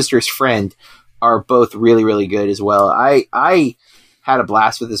sister and the sister's friend are both really, really good as well. I had a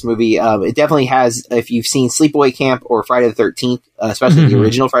blast with this movie. It definitely has, if you've seen Sleepaway Camp or Friday the 13th, especially the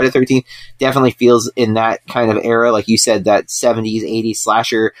original Friday the 13th, definitely feels in that kind of era, like you said, that 70s, 80s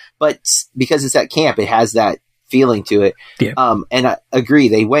slasher. But because it's at camp, it has that feeling to it. Yeah. And I agree,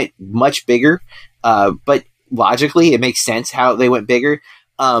 they went much bigger, but logically, it makes sense how they went bigger.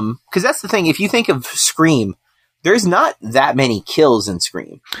 Because that's the thing, if you think of Scream, there's not that many kills in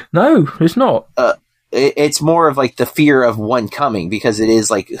Scream. No, there's not. It's more of like the fear of one coming, because it is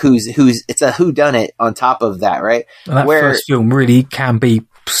like it's a whodunit on top of that, right? And that first film really can be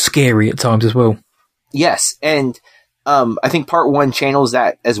scary at times as well. Yes, and I think part one channels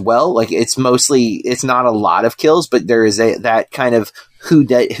that as well. Like it's not a lot of kills, but there is that kind of who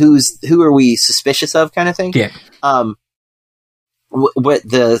are we suspicious of kind of thing. Yeah. What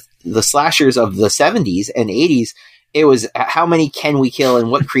the slashers of the 70s and 80s, it was how many can we kill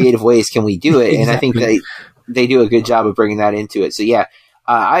and what creative ways can we do it? Exactly. And I think they do a good job of bringing that into it. So yeah,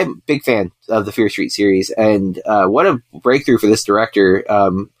 I'm a big fan of the Fear Street series, and what a breakthrough for this director,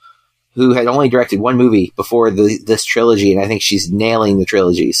 who had only directed one movie before this trilogy, and I think she's nailing the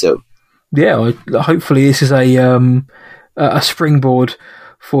trilogy. So yeah, hopefully this is a springboard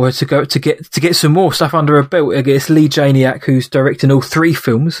for her to get some more stuff under her belt. It's Lee Janiak who's directing all three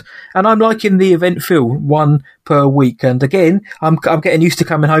films, and I'm liking the event feel, one per week. And again, I'm getting used to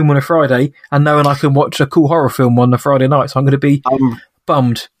coming home on a Friday and knowing I can watch a cool horror film on a Friday night. So I'm going to be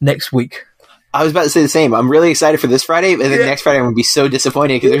bummed next week. I was about to say the same. I'm really excited for this Friday, and then next Friday I'm going to be so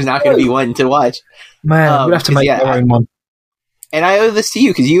disappointed because there's not going to be one to watch. Man, we'll have to make our own one. And I owe this to you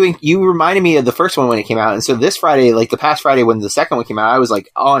because you reminded me of the first one when it came out. And so this Friday, like the past Friday when the second one came out, I was like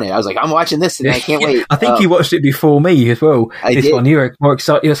on it. I was like, I'm watching this and I can't wait. I think you watched it before me as well. I did. One, you were more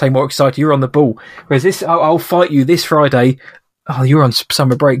excited. You're saying more excited. You're on the ball. Whereas this, I'll fight you this Friday. Oh, you're on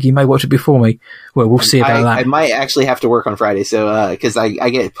summer break. You may watch it before me. Well, we'll see about that. I might actually have to work on Friday. So, because I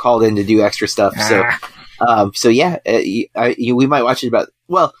get called in to do extra stuff. So yeah, we might watch it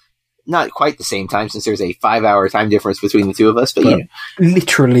not quite the same time since there's a 5-hour time difference between the two of us, but you know.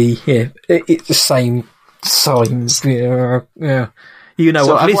 Literally, yeah, it's the same times. Yeah. You know,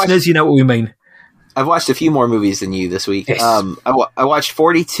 listeners, you know what we mean. I've watched a few more movies than you this week. Yes. I watched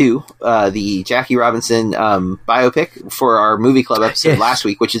 42, the Jackie Robinson biopic for our movie club episode last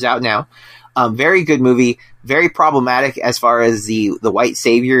week, which is out now. Very good movie, very problematic as far as the white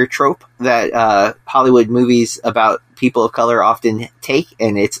savior trope that Hollywood movies about people of color often take,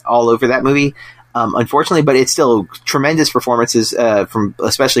 and it's all over that movie, unfortunately. But it's still tremendous performances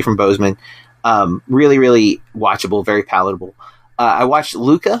especially from Boseman. Really, really watchable, very palatable. I watched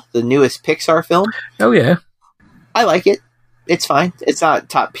Luca, the newest Pixar film. Oh yeah, I like it. It's fine. It's not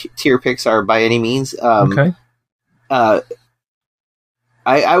top tier Pixar by any means. Okay. I'm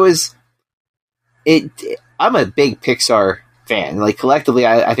a big Pixar fan. Like collectively,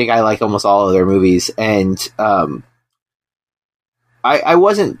 I think I like almost all of their movies, and I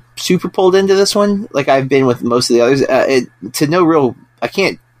wasn't super pulled into this one like I've been with most of the others. I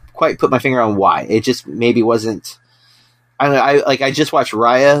can't quite put my finger on why. It just maybe wasn't. I don't know. I just watched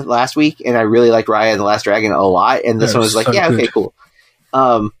Raya last week, and I really liked Raya and the Last Dragon a lot, and this one was like, so okay, cool.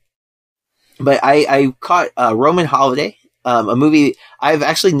 But I caught Roman Holiday, a movie I've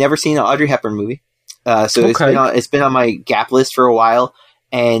actually never seen, an Audrey Hepburn movie. So it's been on my gap list for a while,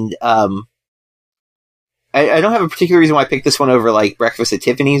 and I don't have a particular reason why I picked this one over like Breakfast at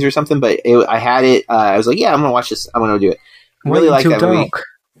Tiffany's or something, but I had it. I was like, yeah, I'm gonna watch this. I'm gonna do it. Really like that movie.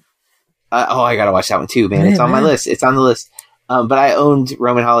 I gotta watch that one too, man. It's on my list. It's on the list. But I owned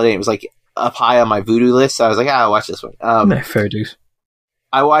Roman Holiday, and it was like up high on my Vudu list, so I was like, I'll watch this one. Fair dues.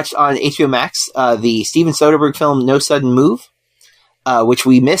 I watched on HBO Max the Steven Soderbergh film No Sudden Move, which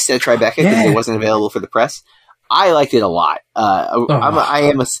we missed at Tribeca because it wasn't available for the press. I liked it a lot.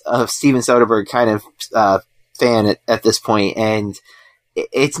 I am a Steven Soderbergh kind of fan at this point, and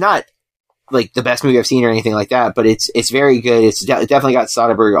it's not like the best movie I've seen or anything like that, but it's very good. It's definitely got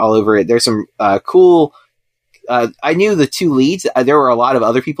Soderbergh all over it. There's some cool. I knew the two leads. There were a lot of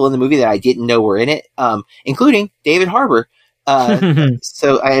other people in the movie that I didn't know were in it, including David Harbour.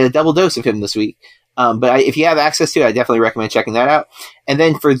 So I had a double dose of him this week. But if you have access to it, I definitely recommend checking that out. And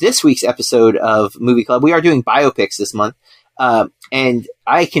then for this week's episode of Movie Club, we are doing biopics this month. And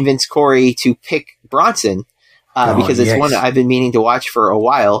I convinced Corey to pick Bronson because it's one that I've been meaning to watch for a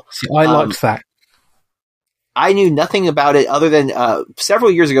while. See, I liked that. I knew nothing about it other than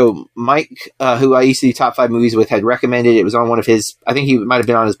several years ago, Mike, who I used to do top 5 movies with, had recommended it. Was on one of his, I think he might have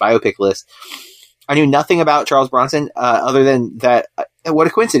been on his biopic list. I knew nothing about Charles Bronson other than that. What a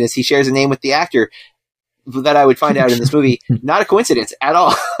coincidence. He shares a name with the actor that I would find out in this movie. Not a coincidence at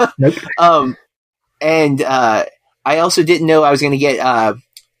all. Nope. And I also didn't know I was going to get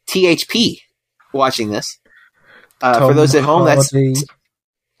THP watching this. For those at home, that's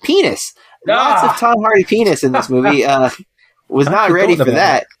penis. Lots of Tom Hardy penis in this movie. Was not ready for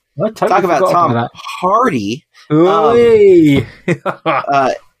that. Talk about Tom Hardy.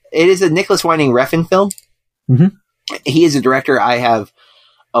 It is a Nicholas Winding Refn film. Mm-hmm. He is a director I have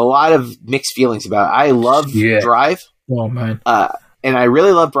a lot of mixed feelings about. I love Drive. Oh, man. And I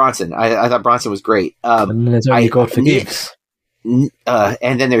really love Bronson. I thought Bronson was great. And then there's Only God Forgives. And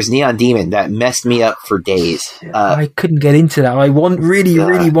then there's Neon Demon that messed me up for days. I couldn't get into that. I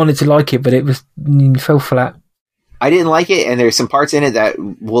really wanted to like it, but it fell flat. I didn't like it, and there's some parts in it that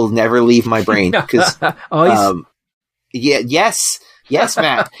will never leave my brain. Because, yes,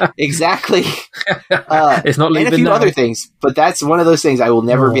 Matt, exactly. It's not leaving. And a few other things, but that's one of those things I will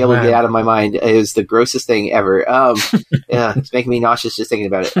never be able to get out of my mind. It was the grossest thing ever. It's making me nauseous just thinking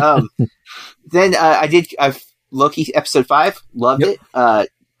about it. Then I've Loki episode 5, loved it.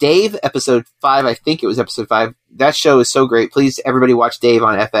 Dave episode 5, I think it was episode 5. That show is so great. Please, everybody, watch Dave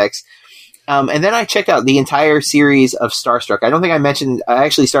on FX. And then I checked out the entire series of Starstruck. I don't think I mentioned. I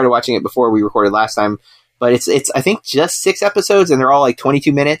actually started watching it before we recorded last time. But it's I think just 6 episodes, and they're all like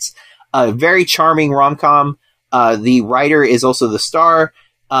 22 minutes. Very charming rom-com. The writer is also the star.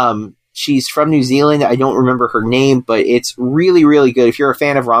 She's from New Zealand. I don't remember her name, but it's really, really good. If you're a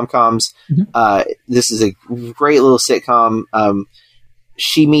fan of rom-coms, this is a great little sitcom.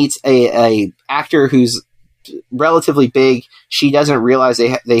 She meets a actor who's relatively big. She doesn't realize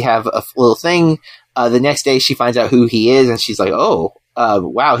they have a little thing. The next day, she finds out who he is, and she's like, "Oh,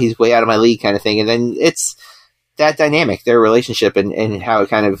 wow, he's way out of my league," kind of thing. And then it's that dynamic, their relationship, and how it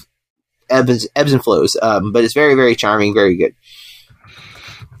kind of ebbs and flows. But it's very, very charming, very good.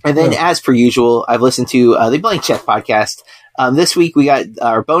 And then, as per usual, I've listened to the Blank Check podcast. This week, we got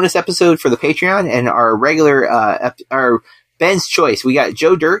our bonus episode for the Patreon and our regular, our Ben's Choice. We got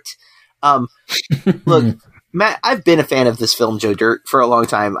Joe Dirt. Look, Matt, I've been a fan of this film, Joe Dirt, for a long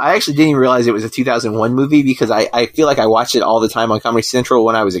time. I actually didn't even realize it was a 2001 movie because I feel like I watched it all the time on Comedy Central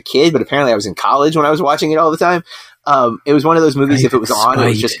when I was a kid, but apparently I was in college when I was watching it all the time. It was one of those movies, if it was on, it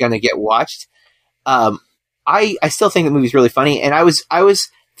was just going to get watched. I still think the movie's really funny, and I was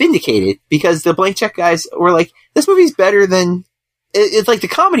vindicated because the Blank Check guys were like, this movie's better than... It's like the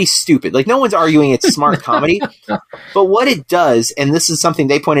comedy's stupid. Like, no one's arguing it's smart comedy. But what it does, and this is something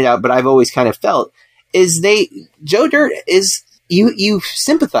they pointed out, but I've always kind of felt, is Joe Dirt is, you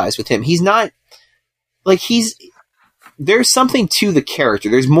sympathize with him. He's not, like, there's something to the character.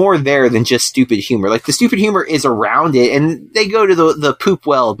 There's more there than just stupid humor. Like, the stupid humor is around it, and they go to the poop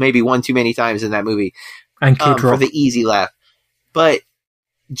well maybe one too many times in that movie. And Kid Rock. For the easy laugh. But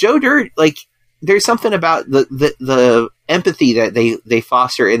Joe Dirt, like, there's something about the empathy that they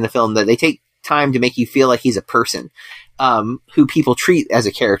foster in the film, that they take time to make you feel like he's a person, who people treat as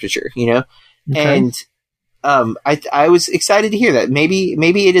a caricature, you know? Okay. And I was excited to hear that. Maybe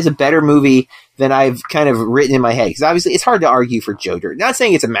it is a better movie than I've kind of written in my head. Because obviously it's hard to argue for Joe Dirt. Not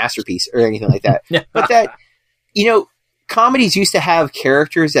saying it's a masterpiece or anything like that. But that, you know, comedies used to have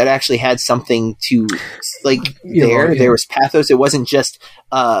characters that actually had something to, like, there was pathos. It wasn't just,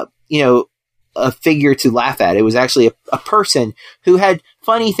 you know, a figure to laugh at. It was actually a person who had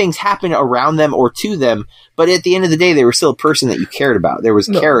funny things happen around them or to them, but at the end of the day, they were still a person that you cared about. There was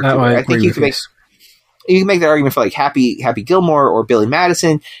character. I think you can make that argument for, like, Happy Gilmore or Billy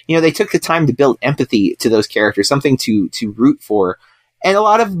Madison. You know, they took the time to build empathy to those characters, something to root for. And a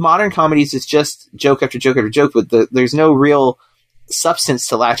lot of modern comedies, it's just joke after joke after joke, but there's no real substance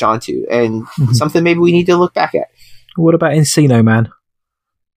to latch onto, and something maybe we need to look back at. What about Encino Man?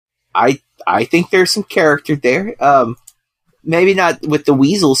 I think there's some character there. Maybe not with the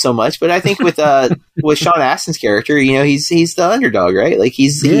weasel so much, but I think with Sean Astin's character, you know, he's the underdog, right? Like he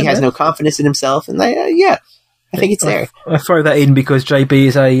has no confidence in himself, and I think it's there. I throw that in because JB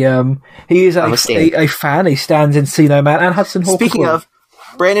is a fan. He stands in See No Man and Hudson Hawk. Speaking of,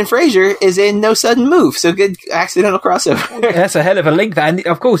 Brandon Fraser is in No Sudden Move, so good accidental crossover. That's a hell of a link. That, and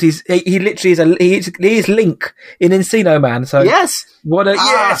of course, he literally is Link in Encino Man. So yes,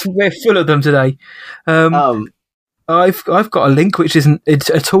 yes, we're full of them today. I've got a link which isn't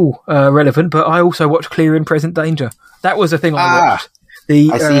at all relevant, but I also watched Clear and Present Danger. That was the thing I watched.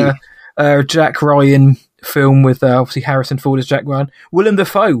 The Jack Ryan film with obviously Harrison Ford as Jack Ryan, Willem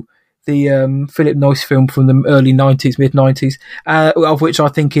Dafoe, the Philip Noyce film from the early 90s, mid 90s, of which I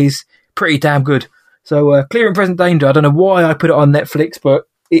think is pretty damn good. So Clear and Present Danger, I don't know why I put it on Netflix, but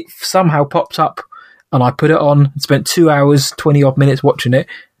it somehow popped up and I put it on and spent 2 hours, 20 odd minutes watching it,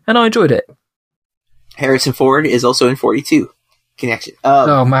 and I enjoyed it. Harrison Ford is also in 42 Connection.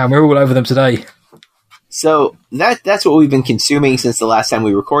 Oh man, we're all over them today. So that's what we've been consuming since the last time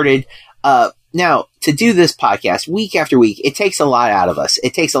we recorded. Now, to do this podcast week after week, it takes a lot out of us.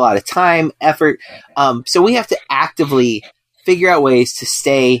 It takes a lot of time, effort. So we have to actively figure out ways to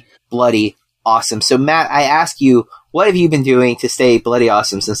stay bloody awesome. So Matt, I ask you, what have you been doing to stay bloody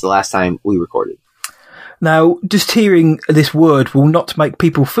awesome since the last time we recorded? Now, just hearing this word will not make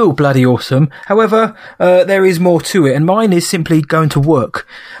people feel bloody awesome. However, there is more to it, and mine is simply going to work.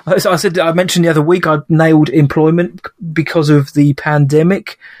 As I mentioned the other week, I nailed employment because of the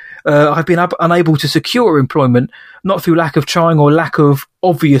pandemic. I've been unable to secure employment, not through lack of trying or lack of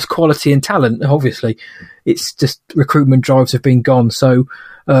obvious quality and talent. Obviously, it's just recruitment drives have been gone. So,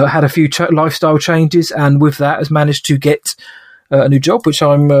 had a few lifestyle changes, and with that, has managed to get a new job, which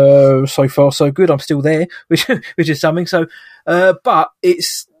I'm so far so good. I'm still there, which is something. So, but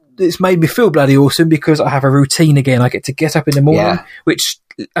it's made me feel bloody awesome because I have a routine again. I get to get up in the morning, which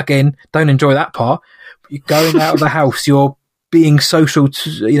again don't enjoy that part. You're going out of the house. You're being social,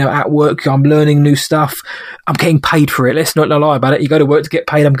 at work. I'm learning new stuff. I'm getting paid for it. Let's not lie about it. You go to work to get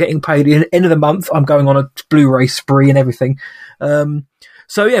paid. I'm getting paid. At the end of the month, I'm going on a Blu-ray spree and everything.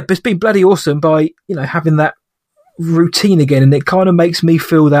 So yeah, but it's been bloody awesome by having that routine again, and it kind of makes me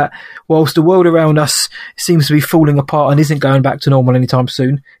feel that whilst the world around us seems to be falling apart and isn't going back to normal anytime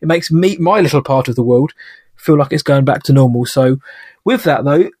soon, it makes my little part of the world feel like it's going back to normal. So with that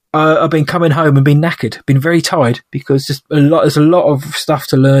though, I've been coming home and been knackered, been very tired because there's a lot of stuff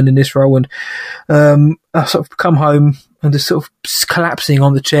to learn in this role, and I sort of come home and just sort of collapsing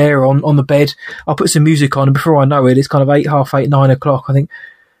on the chair, on the bed. I'll put some music on, and before I know it, it's kind of 8, half 8, 9 o'clock. I think,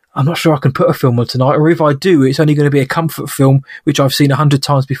 I'm not sure I can put a film on tonight, or if I do, it's only going to be a comfort film, which I've seen 100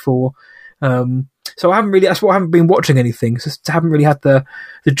 times before. So that's why I haven't been watching anything. Just haven't really had the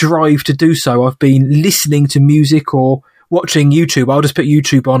drive to do so. I've been listening to music or watching YouTube. I'll just put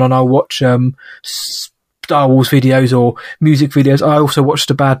YouTube on and I'll watch Star Wars videos or music videos. I also watched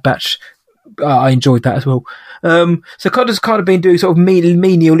The Bad Batch. I enjoyed that as well. So kind of been doing sort of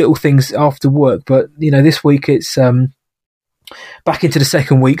menial little things after work. But this week it's back into the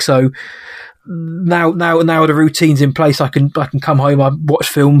second week. So now the routine's in place. I can come home. I watch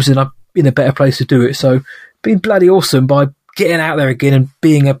films and I'm in a better place to do it. So been bloody awesome by getting out there again and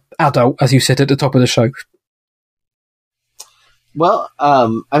being an adult, as you said at the top of the show. Well, I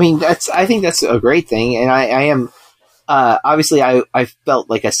think that's a great thing, and I am obviously I felt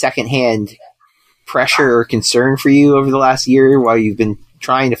like a secondhand pressure or concern for you over the last year while you've been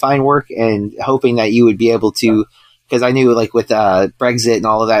trying to find work and hoping that you would be able to, because I knew like with Brexit and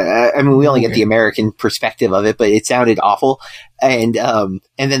all of that. We only get the American perspective of it, but it sounded awful, and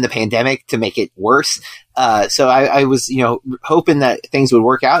then the pandemic to make it worse. So I was hoping that things would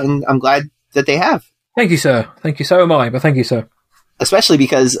work out, and I'm glad that they have. Thank you, sir. Thank you. So am I, but thank you, sir. Especially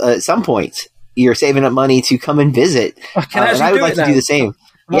because at some point you're saving up money to come and visit. And I would like to do the same.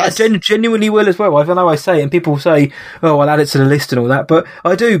 Well, yes. I genuinely will as well. I know I say it, and people say, "Oh, I'll add it to the list and all that," but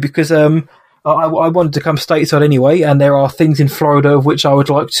I do because I wanted to come stateside anyway, and there are things in Florida of which I would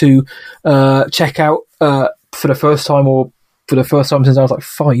like to check out for the first time since I was like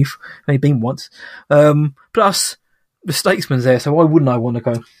 5. Only been once. Plus, the Statesman's there, so why wouldn't I want to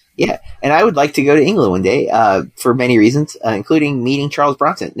go? Yeah, and I would like to go to England one day for many reasons, including meeting Charles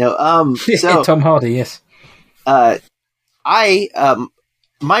Bronson. No, so Tom Hardy, yes.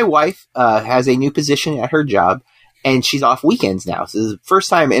 My wife has a new position at her job, and she's off weekends now. So this is the first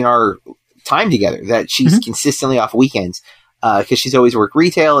time in our time together that she's consistently off weekends because she's always worked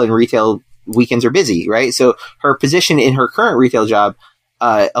retail, and retail weekends are busy, right? So her position in her current retail job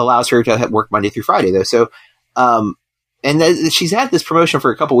allows her to work Monday through Friday, though. So and she's had this promotion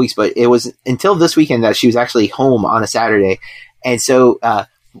for a couple weeks, but it was until this weekend that she was actually home on a Saturday. And so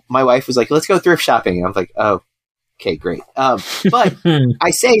my wife was like, let's go thrift shopping. And I was like, oh, okay, great. But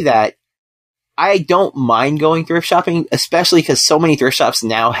I say that I don't mind going thrift shopping, especially because so many thrift shops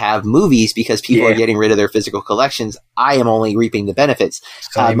now have movies because people are getting rid of their physical collections. I am only reaping the benefits.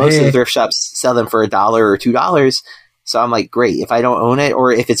 Most of the thrift shops sell them for $1 or $2. So I'm like, great. If I don't own it,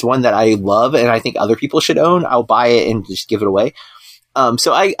 or if it's one that I love and I think other people should own, I'll buy it and just give it away.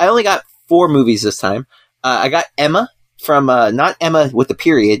 So I only got 4 movies this time. I got Emma from, not Emma with the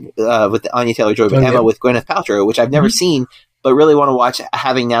period, with Anya Taylor-Joy, but Emma with Gwyneth Paltrow, which I've never seen, but really want to watch,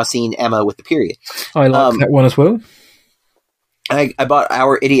 having now seen Emma with the period. I like that one as well. I bought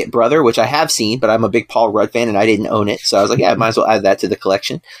Our Idiot Brother, which I have seen, but I'm a big Paul Rudd fan and I didn't own it. So I was like, yeah, I might as well add that to the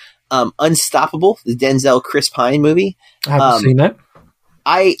collection. Unstoppable, the Denzel Chris Pine movie. I haven't seen that.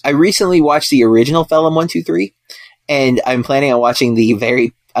 I recently watched the original Pelham 1, 2, 3, and I'm planning on watching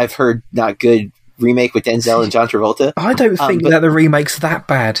the I've heard not good remake with Denzel and John Travolta. I don't think that the remake's that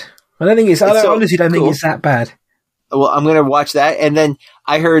bad. I honestly don't think it's that bad. Well, I'm going to watch that. And then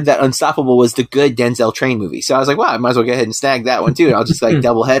I heard that Unstoppable was the good Denzel Train movie. So I was like, wow, I might as well go ahead and snag that one too. And I'll just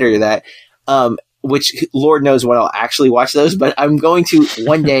double header that. Which Lord knows when I'll actually watch those, but I'm going to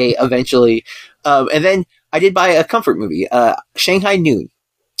one day eventually. And then I did buy a comfort movie. Shanghai Noon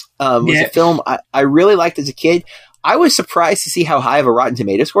was a film I really liked as a kid. I was surprised to see how high of a Rotten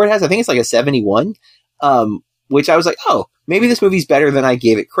Tomato score it has. I think it's like a 71, which I was like, oh, maybe this movie's better than I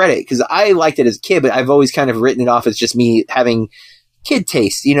gave it credit, because I liked it as a kid, but I've always kind of written it off as just me having kid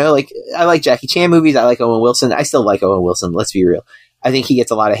taste. You know, like I like Jackie Chan movies. I like Owen Wilson. I still like Owen Wilson. Let's be real. I think he gets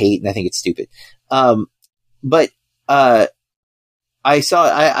a lot of hate and I think it's stupid. But I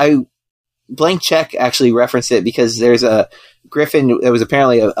Blank Check actually referenced it because there's a Griffin that was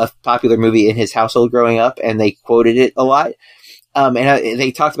apparently a popular movie in his household growing up, and they quoted it a lot.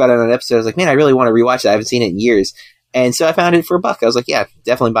 They talked about it on an episode. I was like, man, I really want to rewatch it. I haven't seen it in years. And so I found it for $1. I was like, yeah,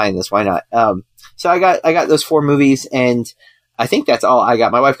 definitely buying this. Why not? So I got those 4 movies, and I think that's all I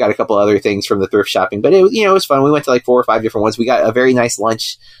got. My wife got a couple other things from the thrift shopping, but it was fun. We went to like 4 or 5 different ones. We got a very nice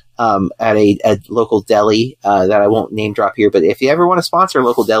lunch at a local deli that I won't name drop here, but if you ever want to sponsor a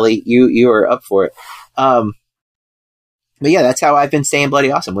local deli, you are up for it. But yeah, that's how I've been staying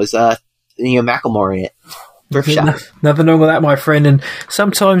bloody awesome, was Macklemore in it. Thrift shop. Nothing wrong with that, my friend. And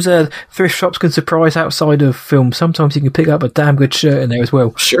sometimes thrift shops can surprise outside of film. Sometimes you can pick up a damn good shirt in there as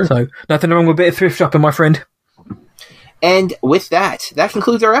well. Sure. So nothing wrong with a bit of thrift shopping, my friend. And with that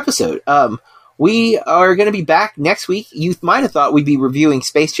concludes our episode. We are going to be back next week. You might have thought we'd be reviewing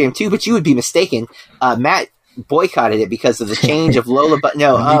Space Jam 2, but you would be mistaken. Matt boycotted it because of the change of Lola. But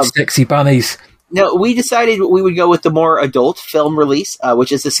no, sexy bunnies. No, we decided we would go with the more adult film release,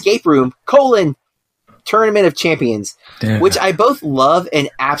 which is Escape Room: Tournament of Champions, which I both love and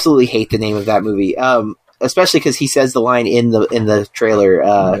absolutely hate the name of that movie. Especially because he says the line in the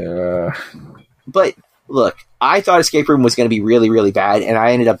trailer. But look, I thought Escape Room was going to be really, really bad, and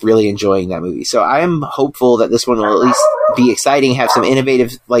I ended up really enjoying that movie. So I am hopeful that this one will at least be exciting, have some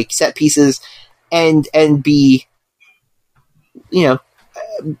innovative set pieces, and be,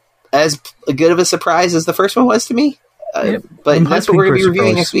 as good of a surprise as the first one was to me. But that's what we're going to be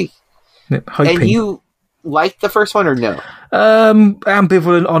reviewing next week. And you liked the first one or no?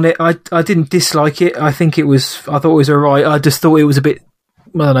 Ambivalent on it. I didn't dislike it. I thought it was alright. I just thought it was a bit,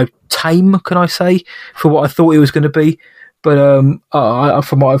 I don't know, tame, can I say, for what I thought it was going to be. But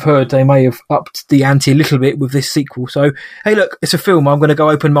from what I've heard, they may have upped the ante a little bit with this sequel. So, hey, look, it's a film. I'm going to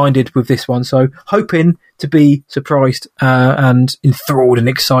go open-minded with this one. So, hoping to be surprised and enthralled and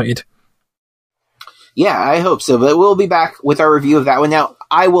excited. Yeah, I hope so. But we'll be back with our review of that one. Now,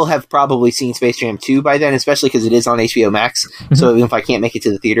 I will have probably seen Space Jam 2 by then, especially because it is on HBO Max. Mm-hmm. So even if I can't make it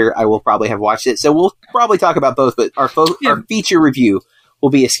to the theater, I will probably have watched it. So we'll probably talk about both. But our feature review will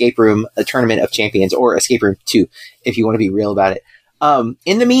be Escape Room: A Tournament of Champions, or Escape Room 2, if you want to be real about it.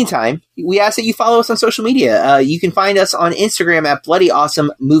 In the meantime, we ask that you follow us on social media. You can find us on Instagram at Bloody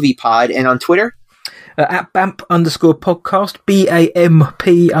Awesome Movie Pod, and on Twitter at BAMP_podcast,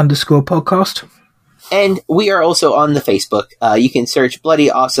 BAMP_podcast. And we are also on the Facebook. You can search Bloody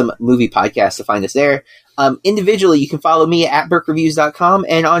Awesome Movie Podcast to find us there. Individually, you can follow me at BurkeReviews.com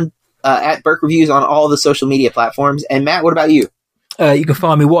and on at Burke Reviews on all the social media platforms. And Matt, what about you? You can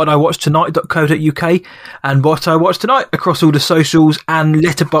find me whatdidIwatchtonight.co.uk and What I Watched Tonight across all the socials and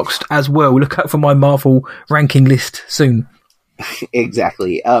Letterboxd as well. Look out for my Marvel ranking list soon.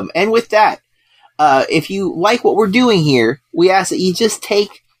 Exactly. And with that, if you like what we're doing here, we ask that you just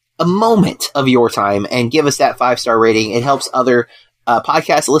take a moment of your time and give us that 5-star rating. It helps other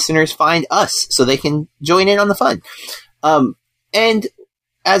podcast listeners find us so they can join in on the fun. And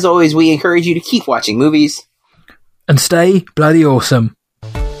as always, we encourage you to keep watching movies. And stay bloody awesome.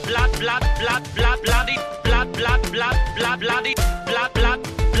 Bloody, bloody, bloody, bloody, bloody, bloody, bloody, bloody, bloody,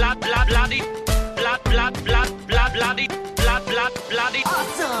 bloody, bloody.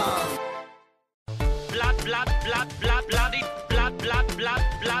 Blood, blood, blood, blood.